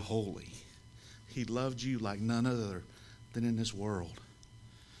loved you wholly. He loved you like none other than in this world.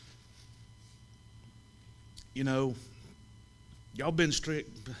 You know, y'all been struck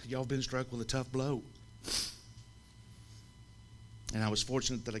with a tough blow. And I was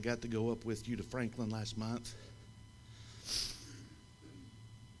fortunate that I got to go up with you to Franklin last month.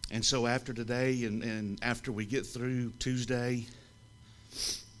 And so after today and after we get through Tuesday,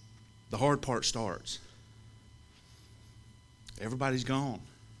 the hard part starts. Everybody's gone.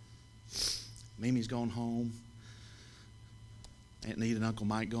 Mimi's gone home. Aunt Nita and Uncle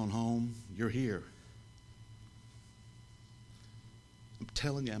Mike gone home. You're here. I'm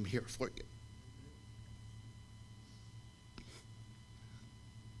telling you, I'm here for you.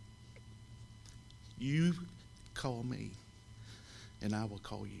 You call me, and I will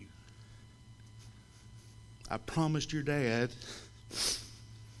call you. I promised your dad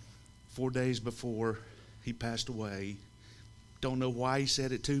 4 days before he passed away. Don't know why he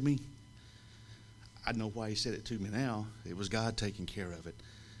said it to me. I know why he said it to me now. It was God taking care of it.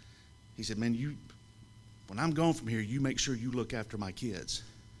 He said, man, when I'm gone from here, you make sure you look after my kids.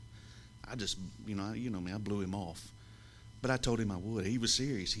 I just, you know me, I blew him off. But I told him I would. He was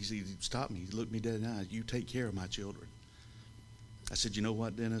serious. He stopped me. He looked me dead in the eyes. You take care of my children. I said, you know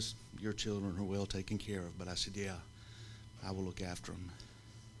what, Dennis? Your children are well taken care of. But I said, yeah, I will look after them.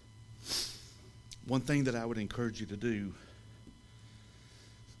 One thing that I would encourage you to do,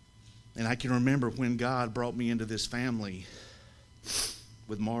 and I can remember when God brought me into this family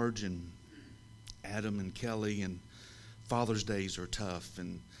with Marge and Adam and Kelly, and Father's Days are tough,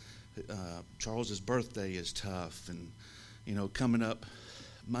 and Charles's birthday is tough, and you know, coming up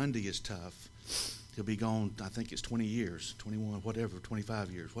Monday is tough. He'll be gone, I think it's 20 years, 21, whatever,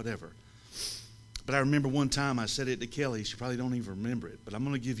 25 years, whatever. But I remember one time I said it to Kelly. She probably don't even remember it, but I'm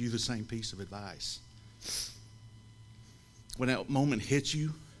going to give you the same piece of advice. When that moment hits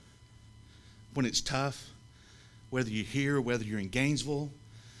you, when it's tough, whether you're here, whether you're in Gainesville,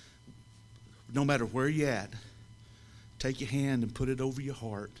 no matter where you're at, take your hand and put it over your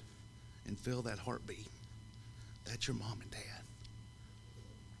heart and feel that heartbeat. That's your mom and dad.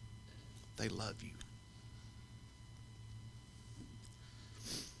 They love you.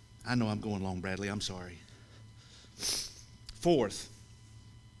 I know I'm going long, Bradley. I'm sorry. Fourth,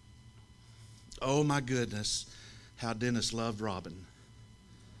 oh my goodness, how Dennis loved Robin.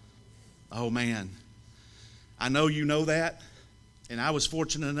 Oh man, I know you know that, and I was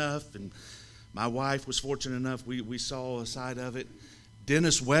fortunate enough, and my wife was fortunate enough, we saw a side of it.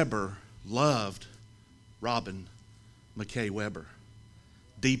 Dennis Weber loved Robin McKay Weber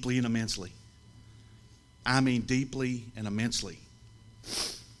deeply and immensely. I mean deeply and immensely.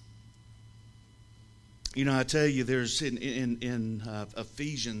 You know, I tell you, there's in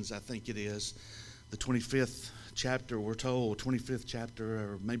Ephesians, I think it is, the 25th chapter, we're told, 25th chapter,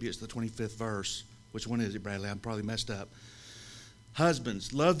 or maybe it's the 25th verse. Which one is it, Bradley? I'm probably messed up.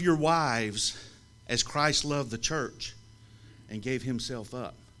 Husbands, love your wives as Christ loved the church and gave himself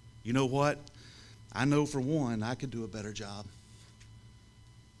up. You know what? I know for one, I could do a better job.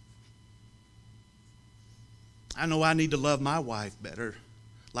 I know I need to love my wife better,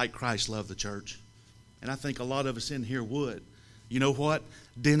 like Christ loved the church. And I think a lot of us in here would. You know what?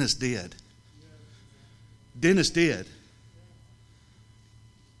 Dennis did. Dennis did.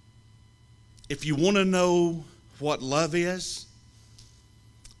 If you want to know what love is,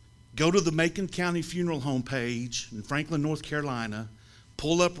 go to the Macon County Funeral Home page in Franklin, North Carolina,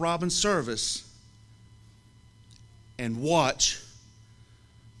 pull up Robin's service, and watch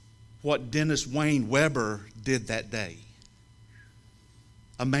what Dennis Wayne Weber did that day.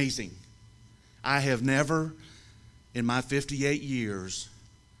 Amazing. I have never, in my 58 years,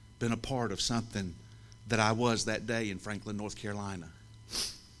 been a part of something that I was that day in Franklin, North Carolina.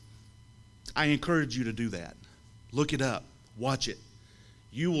 I encourage you to do that. Look it up. Watch it.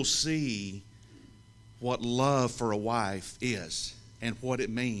 You will see what love for a wife is and what it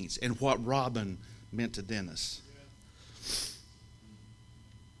means and what Robin meant to Dennis.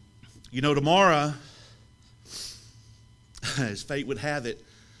 You know, tomorrow, as fate would have it,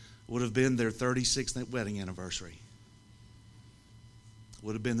 would have been their 36th wedding anniversary.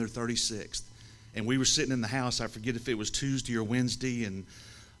 Would have been their 36th. And we were sitting in the house, I forget if it was Tuesday or Wednesday, and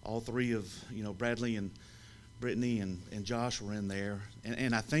all three of, Bradley and Brittany and Josh were in there.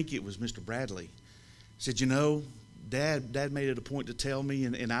 And I think it was Mr. Bradley. Said, Dad made it a point to tell me,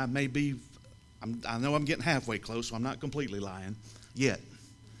 and I may be, I know I'm getting halfway close, so I'm not completely lying yet.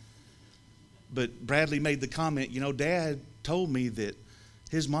 But Bradley made the comment, Dad told me that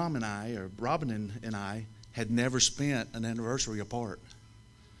his mom and I, or Robin and I, had never spent an anniversary apart.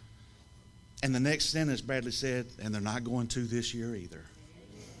 And the next sentence, Bradley said, and they're not going to this year either.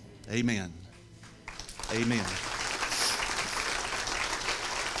 Amen. Amen.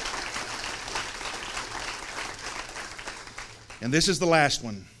 And this is the last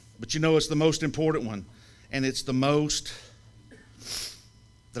one, but it's the most important one, and it's the most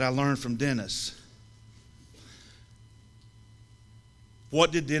that I learned from Dennis.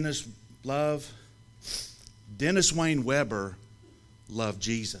 What did Dennis love? Dennis Wayne Weber loved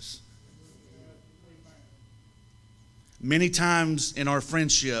Jesus. Many times in our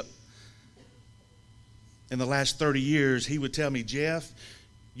friendship, in the last 30 years, he would tell me, Jeff,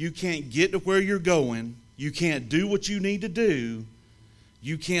 you can't get to where you're going. You can't do what you need to do.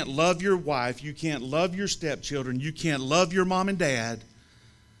 You can't love your wife. You can't love your stepchildren. You can't love your mom and dad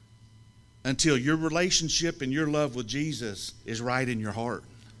until your relationship and your love with Jesus is right in your heart.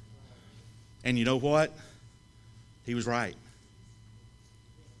 And you know what? He was right.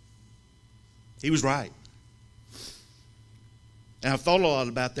 He was right. And I've thought a lot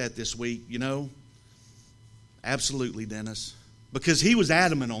about that this week, Absolutely, Dennis. Because he was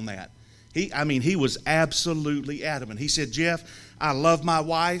adamant on that. He was absolutely adamant. He said, Jeff, I love my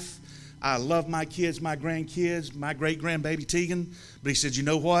wife. I love my kids, my grandkids, my great-grandbaby Tegan. But he said, you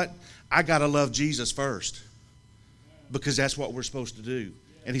know what? I got to love Jesus first. Because that's what we're supposed to do.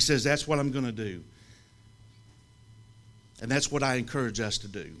 And he says, that's what I'm going to do. And that's what I encourage us to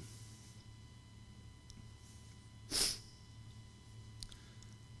do.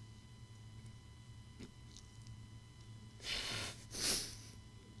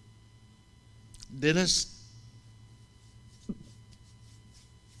 Dennis,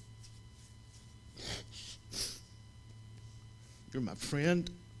 you're my friend.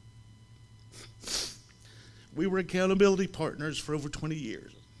 We were accountability partners for over 20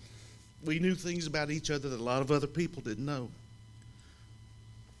 years. We knew things about each other that a lot of other people didn't know.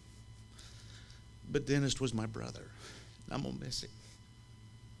 But Dennis was my brother. I'm going to miss him.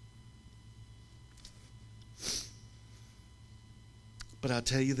 But I'll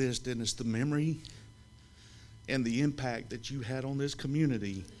tell you this, Dennis, the memory and the impact that you had on this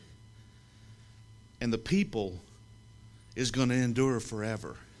community and the people is going to endure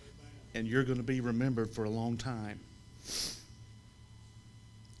forever. And you're going to be remembered for a long time.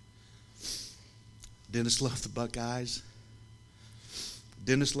 Dennis loved the Buckeyes.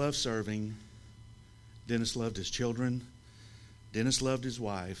 Dennis loved serving. Dennis loved his children. Dennis loved his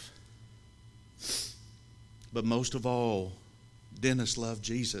wife. But most of all, Dennis loved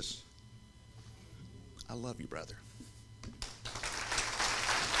Jesus. I love you, brother.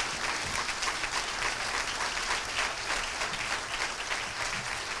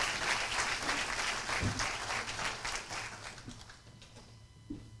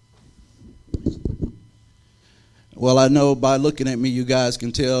 Well, I know by looking at me, you guys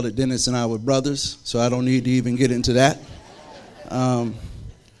can tell that Dennis and I were brothers, so I don't need to even get into that.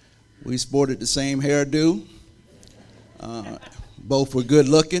 We sported the same hairdo. Both were good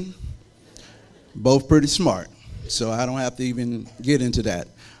looking. Both pretty smart. So I don't have to even get into that.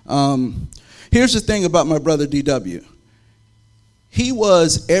 Here's the thing about my brother DW. He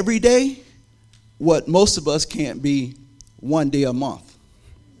was every day what most of us can't be one day a month.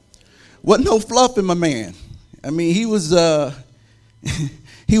 Wasn't no fluff in my man. I mean, he was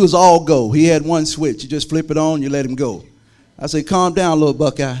he was all go. He had one switch. You just flip it on, you let him go. I say, calm down, little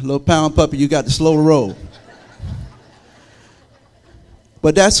Buckeye, little pound puppy, you got to slow the roll.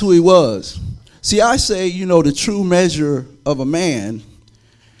 But that's who he was. See, I say, the true measure of a man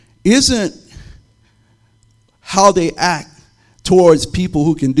isn't how they act towards people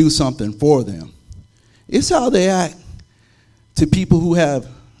who can do something for them. It's how they act to people who have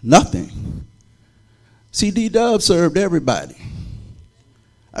nothing. See, D-Dub served everybody.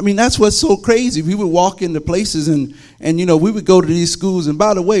 I mean, that's what's so crazy. We would walk into places and we would go to these schools. And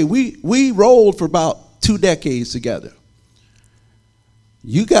by the way, we rolled for about 2 decades together.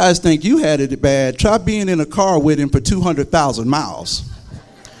 You guys think you had it bad. Try being in a car with him for 200,000 miles.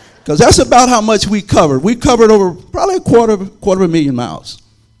 Because that's about how much we covered. We covered over probably a quarter of a million miles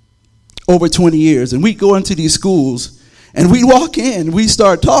over 20 years. And we'd go into these schools and we'd walk in, we'd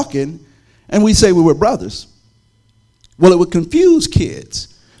start talking, and we say we were brothers. Well, it would confuse kids.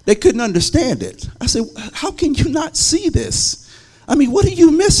 They couldn't understand it. I said, how can you not see this? I mean, what are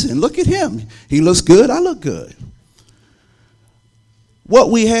you missing? Look at him. He looks good. I look good. What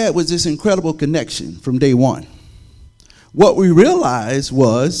we had was this incredible connection from day one. What we realized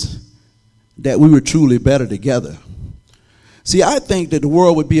was that we were truly better together. See, I think that the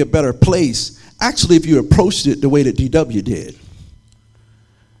world would be a better place, actually, if you approached it the way that DW did.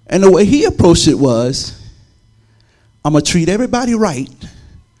 And the way he approached it was, I'm going to treat everybody right,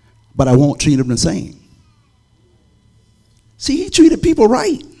 but I won't treat them the same. See, he treated people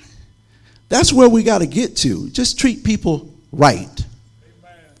right. That's where we got to get to. Just treat people right.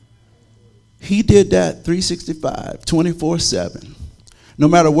 Amen. He did that 365, 24/7. No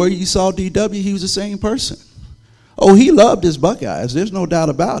matter where you saw DW, he was the same person. Oh, he loved his Buckeyes. There's no doubt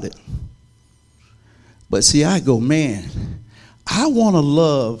about it. But see, I go, man, I want to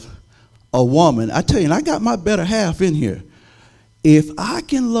love a woman. I tell you, and I got my better half in here. If I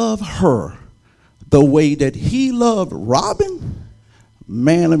can love her the way that he loved Robin,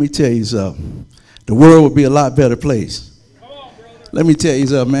 man, let me tell you something. The world would be a lot better place. Come on, brother. Let me tell you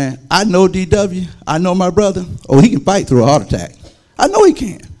something, man. I know DW. I know my brother. Oh, he can fight through a heart attack. I know he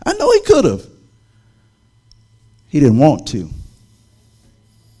can. I know he could have. He didn't want to.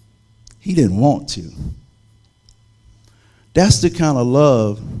 He didn't want to. That's the kind of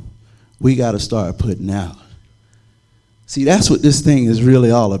love we got to start putting out. See, that's what this thing is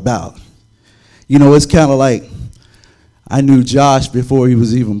really all about. It's kind of like I knew Josh before he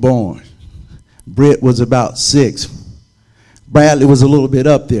was even born. Britt was about 6. Bradley was a little bit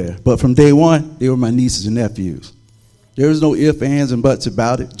up there. But from day one, they were my nieces and nephews. There was no ifs, ands, and buts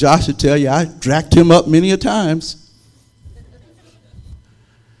about it. Josh would tell you, I dragged him up many a times.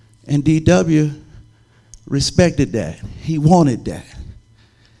 And DW respected that. He wanted that.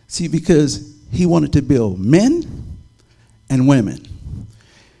 See, because he wanted to build men and women.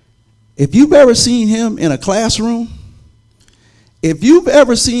 If you've ever seen him in a classroom, if you've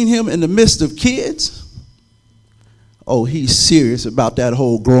ever seen him in the midst of kids, oh, he's serious about that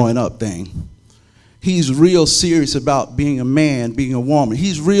whole growing up thing. He's real serious about being a man, being a woman.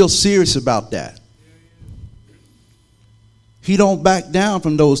 He's real serious about that. He don't back down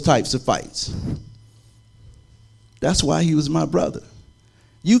from those types of fights. That's why he was my brother.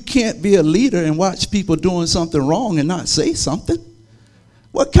 You can't be a leader and watch people doing something wrong and not say something.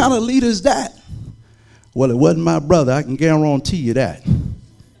 What kind of leader is that? Well, it wasn't my brother. I can guarantee you that.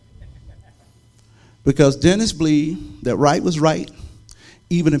 Because Dennis believed that right was right,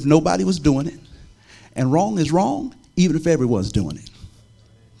 even if nobody was doing it. And wrong is wrong, even if everyone's doing it.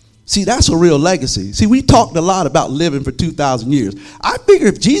 See, that's a real legacy. See, we talked a lot about living for 2,000 years. I figure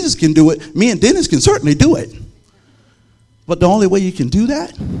if Jesus can do it, me and Dennis can certainly do it. But the only way you can do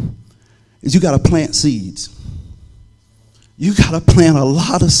that is you got to plant seeds. You got to plant a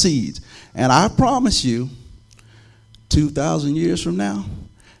lot of seeds. And I promise you, 2,000 years from now,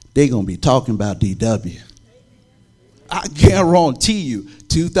 they're going to be talking about DW. I guarantee you,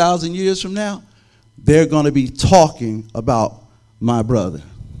 2,000 years from now, they're going to be talking about my brother.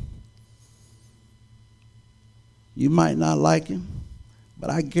 You might not like him, but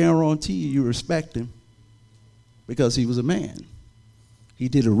I guarantee you respect him because he was a man. He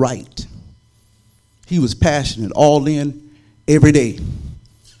did it right. He was passionate, all in, every day.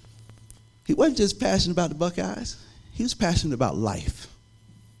 He wasn't just passionate about the Buckeyes. He was passionate about life.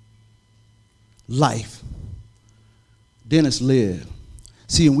 Life. Dennis lived.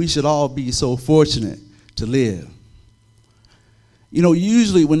 See, and we should all be so fortunate to live. You know,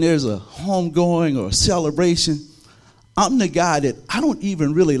 usually when there's a homegoing or a celebration, I'm the guy that I don't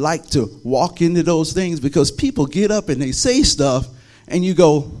even really like to walk into those things because people get up and they say stuff and you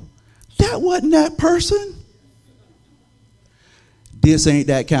go, that wasn't that person. This ain't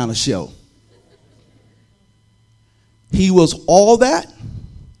that kind of show. He was all that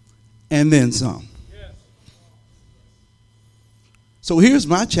and then some. So here's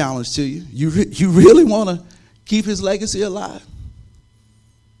my challenge to you. You really want to keep his legacy alive?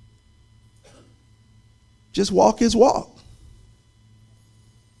 Just walk his walk.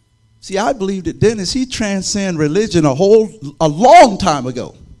 See, I believe that Dennis, he transcended religion a long time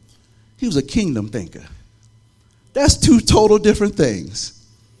ago. He was a kingdom thinker. That's two total different things.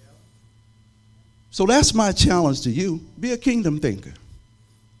 So that's my challenge to you. Be a kingdom thinker.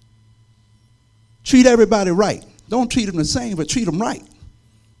 Treat everybody right. Don't treat them the same, but treat them right.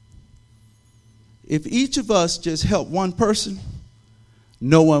 If each of us just help one person,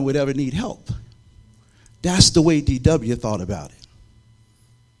 no one would ever need help. That's the way DW thought about it.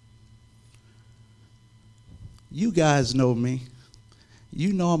 You guys know me.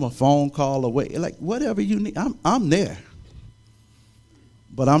 You know I'm a phone call away. Like, whatever you need, I'm there.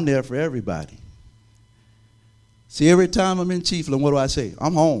 But I'm there for everybody. See, every time I'm in Chiefland, what do I say?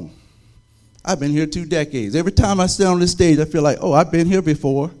 I'm home. I've been here 2 decades. Every time I stand on this stage, I feel like, oh, I've been here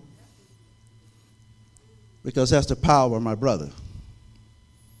before. Because that's the power of my brother.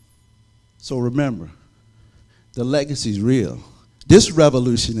 So remember, the legacy is real. This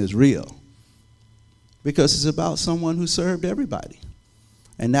revolution is real. Because it's about someone who served everybody.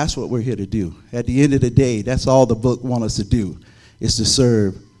 And that's what we're here to do. At the end of the day, that's all the book wants us to do, is to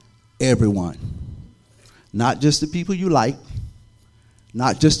serve everyone. Not just the people you like,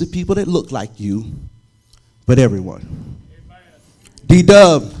 not just the people that look like you, but everyone.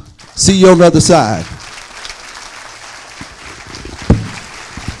 D-Dub, see you on the other side.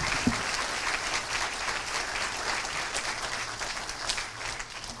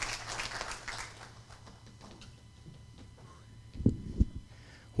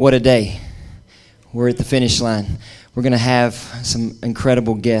 What a day. We're at the finish line. We're going to have some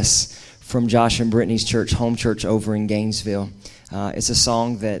incredible guests from Josh and Brittany's church, home church over in Gainesville. It's a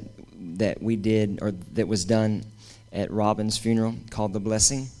song that we did, or that was done at Robin's funeral, called The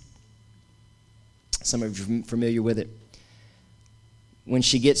Blessing. Some of you are familiar with it. When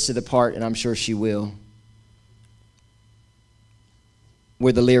she gets to the part, and I'm sure she will,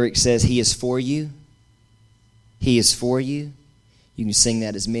 where the lyric says, "He is for you, He is for you," you can sing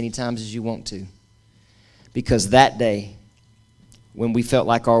that as many times as you want to. Because that day, when we felt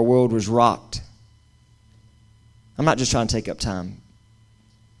like our world was rocked, I'm not just trying to take up time.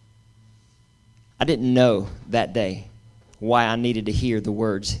 I didn't know that day why I needed to hear the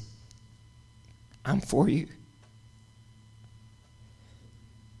words, "I'm for you.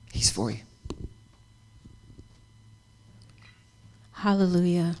 He's for you."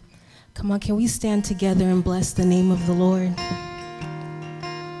 Hallelujah. Come on, can we stand together and bless the name of the Lord?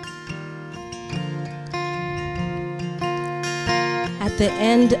 At the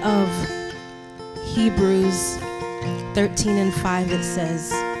end of Hebrews 13:5, it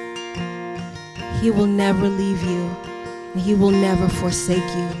says, He will never leave you, and He will never forsake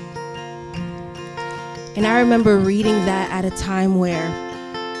you. And I remember reading that at a time where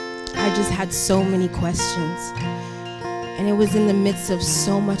I just had so many questions. And it was in the midst of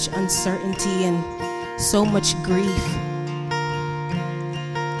so much uncertainty and so much grief.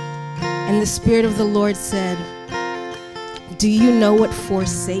 And the Spirit of the Lord said, "Do you know what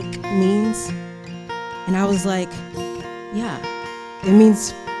forsake means?" And I was like, yeah, it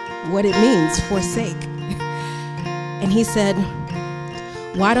means what it means, forsake. And he said,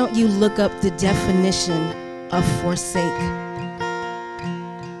 why don't you look up the definition of forsake?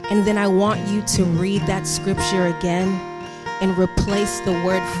 And then I want you to read that scripture again and replace the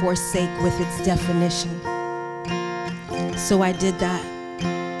word forsake with its definition. So I did that,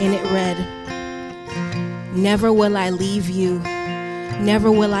 and it read, never will I leave you,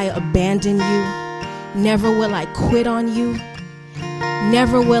 never will I abandon you, never will I quit on you,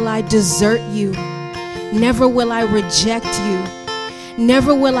 never will I desert you, never will I reject you,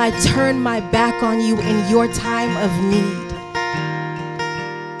 never will I turn my back on you in your time of need.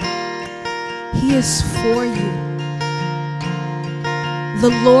 He is for you.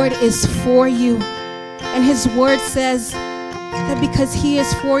 The Lord is for you. And his word says that because he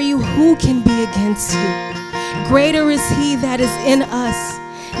is for you, who can be against you? Greater is he that is in us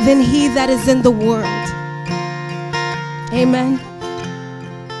than he that is in the world. Amen.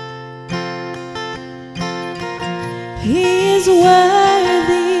 He is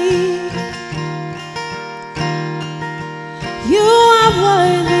worthy. You are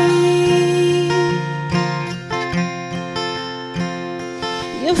worthy.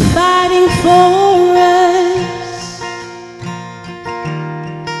 You're fighting for us.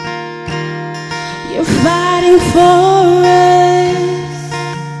 You're fighting for us.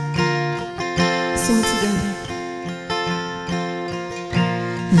 Sing together.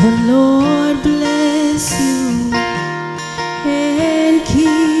 The Lord bless you and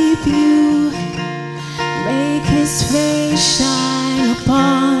keep you. Make his face shine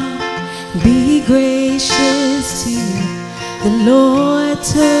upon. Be gracious to you. The Lord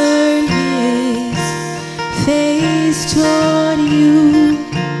turn his face toward you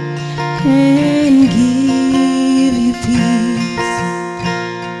and give you peace.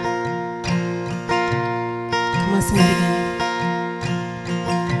 Come on, sing it again.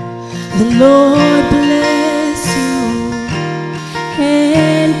 The Lord bless you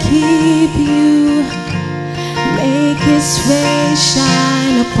and keep you. Make his face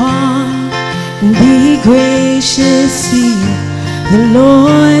shine upon and be gracious to you. The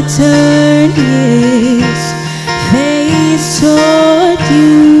Lord turn his face toward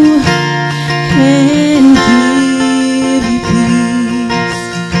you and give you peace.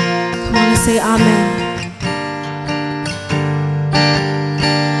 Come on and say amen.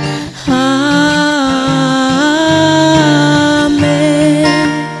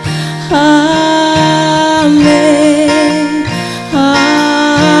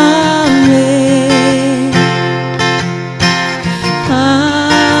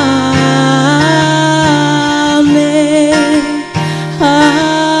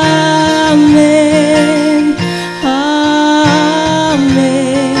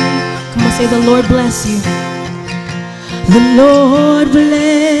 The Lord bless you. The Lord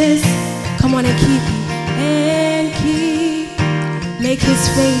bless. Come on and keep you. And keep. Make his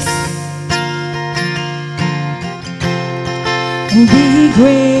face. And be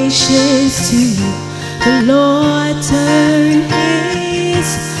gracious to you. The Lord turn his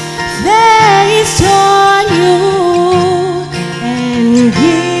face toward you and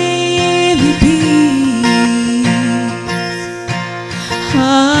give you peace.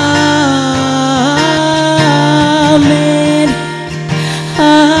 Amen.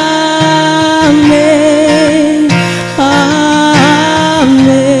 Amen. Amen. Amen.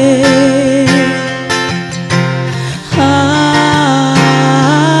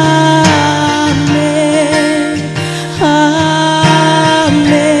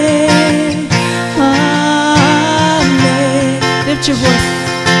 Amen. Amen. Lift your voice.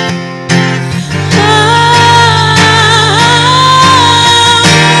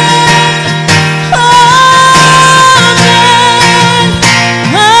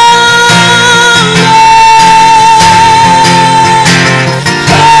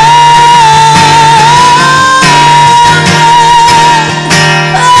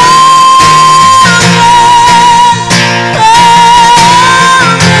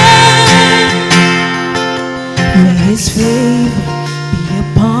 His favor be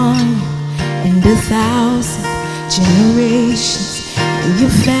upon you and 1,000 generations, and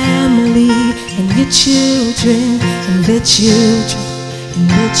your family and your children and their children and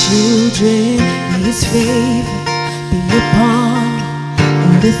their children. May his favor be upon you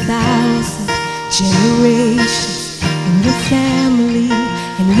and 1,000 generations, and your family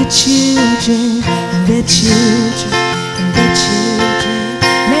and your children and their children and their children.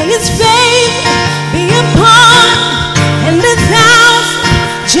 May his favor be upon and 1,000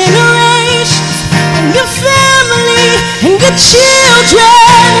 generations, and your family, and your children,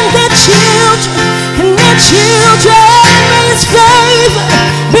 and their children, and their children. May his favor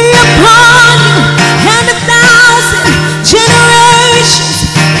be upon you, and 1,000 generations,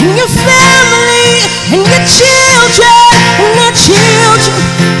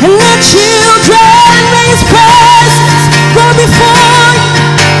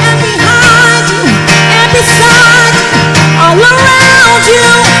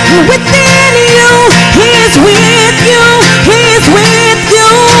 and within you. He is with you. He is with you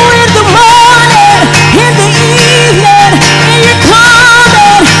in the morning, in the evening, and you're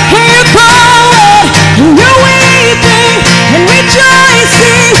coming, and you're going, and you're weeping and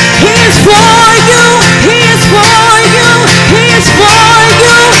rejoicing. He is for you. He is for you. He is for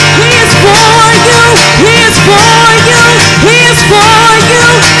you. He is for you. He is for you. He is for you.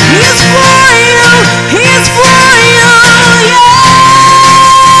 He is for you. He is for you.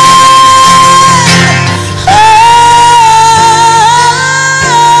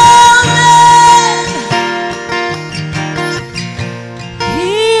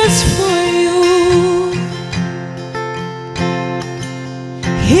 He is for you.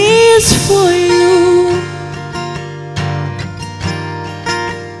 He is for you.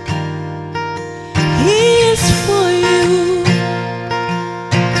 He is for you.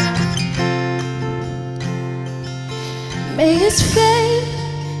 May his faith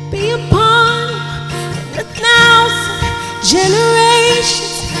be upon 1,000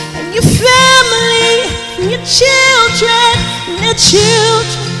 generations, and your family, and your children, and their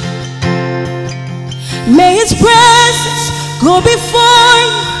children. May his presence go before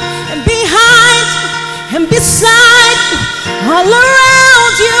you, and behind you, and beside you, all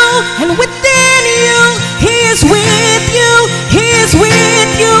around you, and within you. He is with you. He is with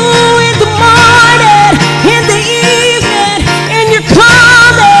you in the morning, in the evening, and you're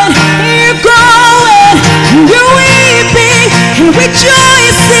coming, and you're going, and you're weeping and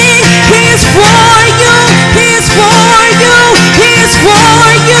rejoicing. He is for you. He is for you. He is for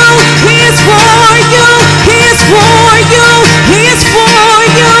you. He is for you. He is for you. He is for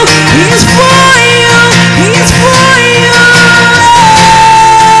you. He is for you. He is for you.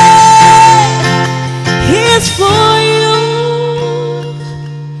 He is for you.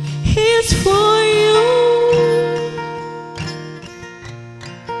 He is for you.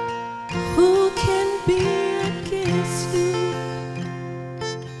 Who can be against you?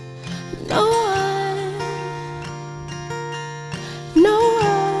 No one. No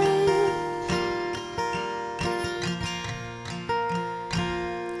one.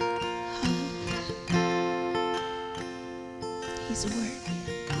 He's worthy.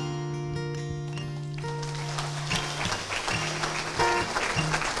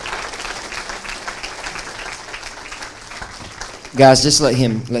 Guys, just let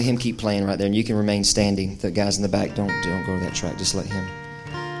him keep playing right there, and you can remain standing. The guys in the back, don't go to that track. Just let him.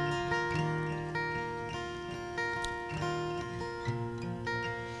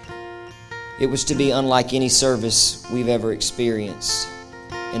 It was to be unlike any service we've ever experienced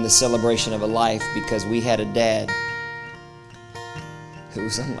in the celebration of a life, because we had a dad who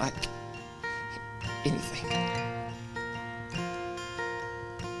was unlike anything.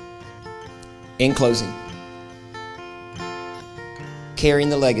 In closing, carrying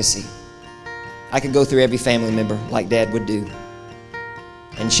the legacy. I could go through every family member like Dad would do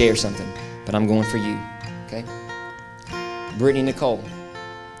and share something, but I'm going for you, okay? Brittany Nicole.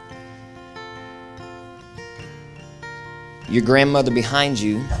 Your grandmother behind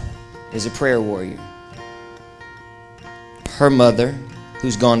you is a prayer warrior. Her mother,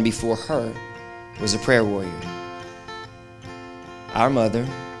 who's gone before her, was a prayer warrior. Our mother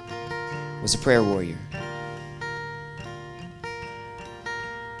was a prayer warrior.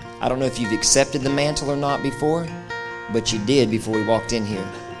 I don't know if you've accepted the mantle or not before, but you did before we walked in here.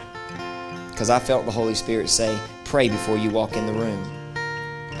 Because I felt the Holy Spirit say, pray before you walk in the room.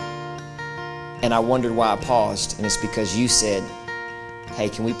 And I wondered why I paused, and it's because you said, hey,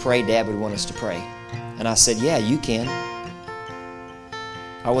 can we pray? Dad would want us to pray. And I said, yeah, you can.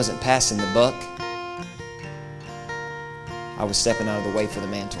 I wasn't passing the buck. I was stepping out of the way for the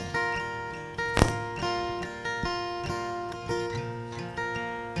mantle.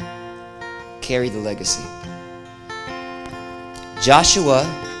 Carry the legacy. Joshua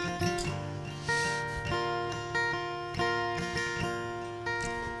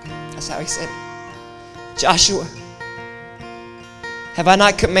that's how he said it. Joshua, have I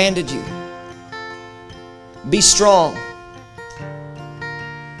not commanded you? Be strong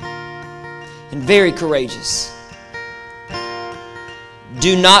and very courageous.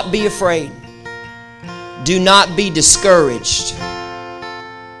 Do not be afraid. Do not be discouraged.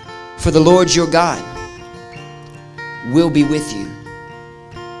 For the Lord your God will be with you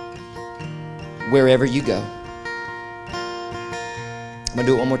wherever you go. I'm going to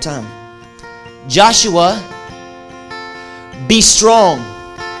do it one more time. Joshua, be strong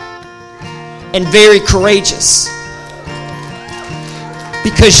and very courageous,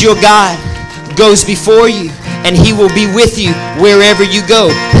 because your God goes before you and He will be with you wherever you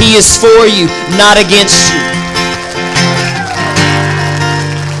go. He is for you, not against you.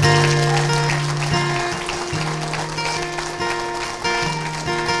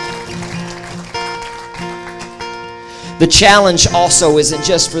 The challenge also isn't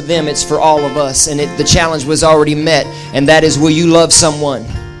just for them, it's for all of us. And the challenge was already met, and that is, will you love someone?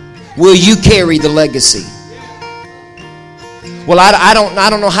 Will you carry the legacy? Well, I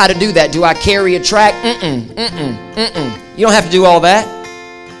don't know how to do that. Do I carry a tract? You don't have to do all that.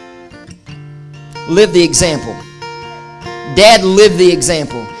 Live the example. Dad lived the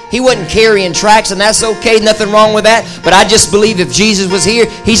example. He wasn't carrying tracts, and that's okay. Nothing wrong with that. But I just believe if Jesus was here,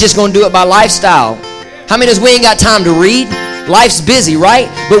 he's just going to do it by lifestyle. How many knows we ain't got time to read? Life's busy,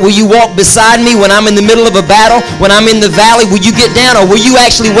 right? But will you walk beside me when I'm in the middle of a battle? When I'm in the valley, will you get down? Or will you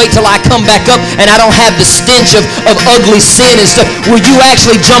actually wait till I come back up and I don't have the stench of ugly sin and stuff? Will you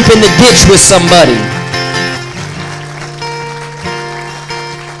actually jump in the ditch with somebody?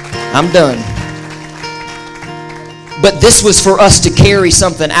 I'm done. But this was for us to carry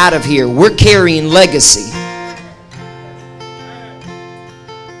something out of here. We're carrying legacy.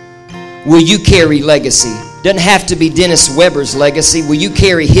 Will you carry legacy? Doesn't have to be Dennis Weber's legacy. Will you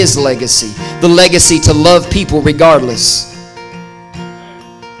carry his legacy? The legacy to love people regardless.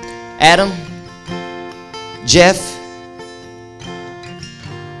 Adam, Jeff,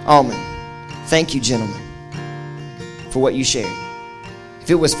 Almond, thank you, gentlemen, for what you shared.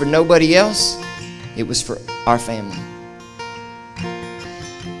 If it was for nobody else, it was for our family.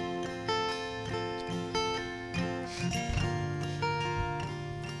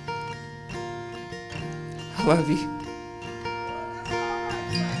 I love you.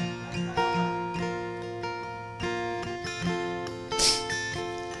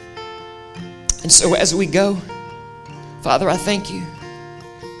 And so as we go, Father, I thank you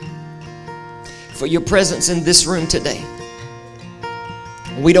for your presence in this room today.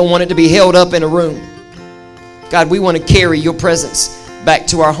 We don't want it to be held up in a room. God, we want to carry your presence back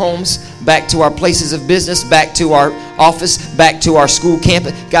to our homes, back to our places of business, back to our office, back to our school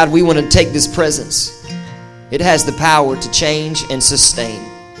campus. God, we want to take this presence. It has the power to change and sustain.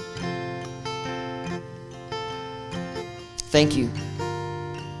 Thank you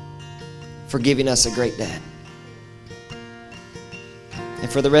for giving us a great dad.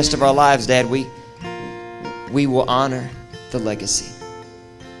 And for the rest of our lives, Dad, we will honor the legacy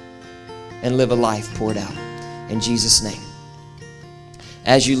and live a life poured out. In Jesus' name.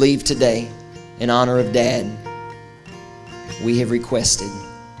 As you leave today, in honor of Dad, we have requested,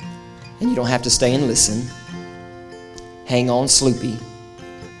 and you don't have to stay and listen, Hang On Sloopy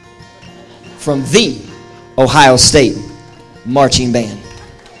from the Ohio State Marching Band.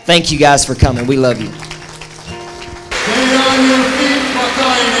 Thank you guys for coming. We love you. Stay on your feet,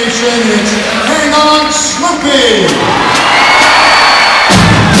 Buckeye Nation. It's Hang On Sloopy.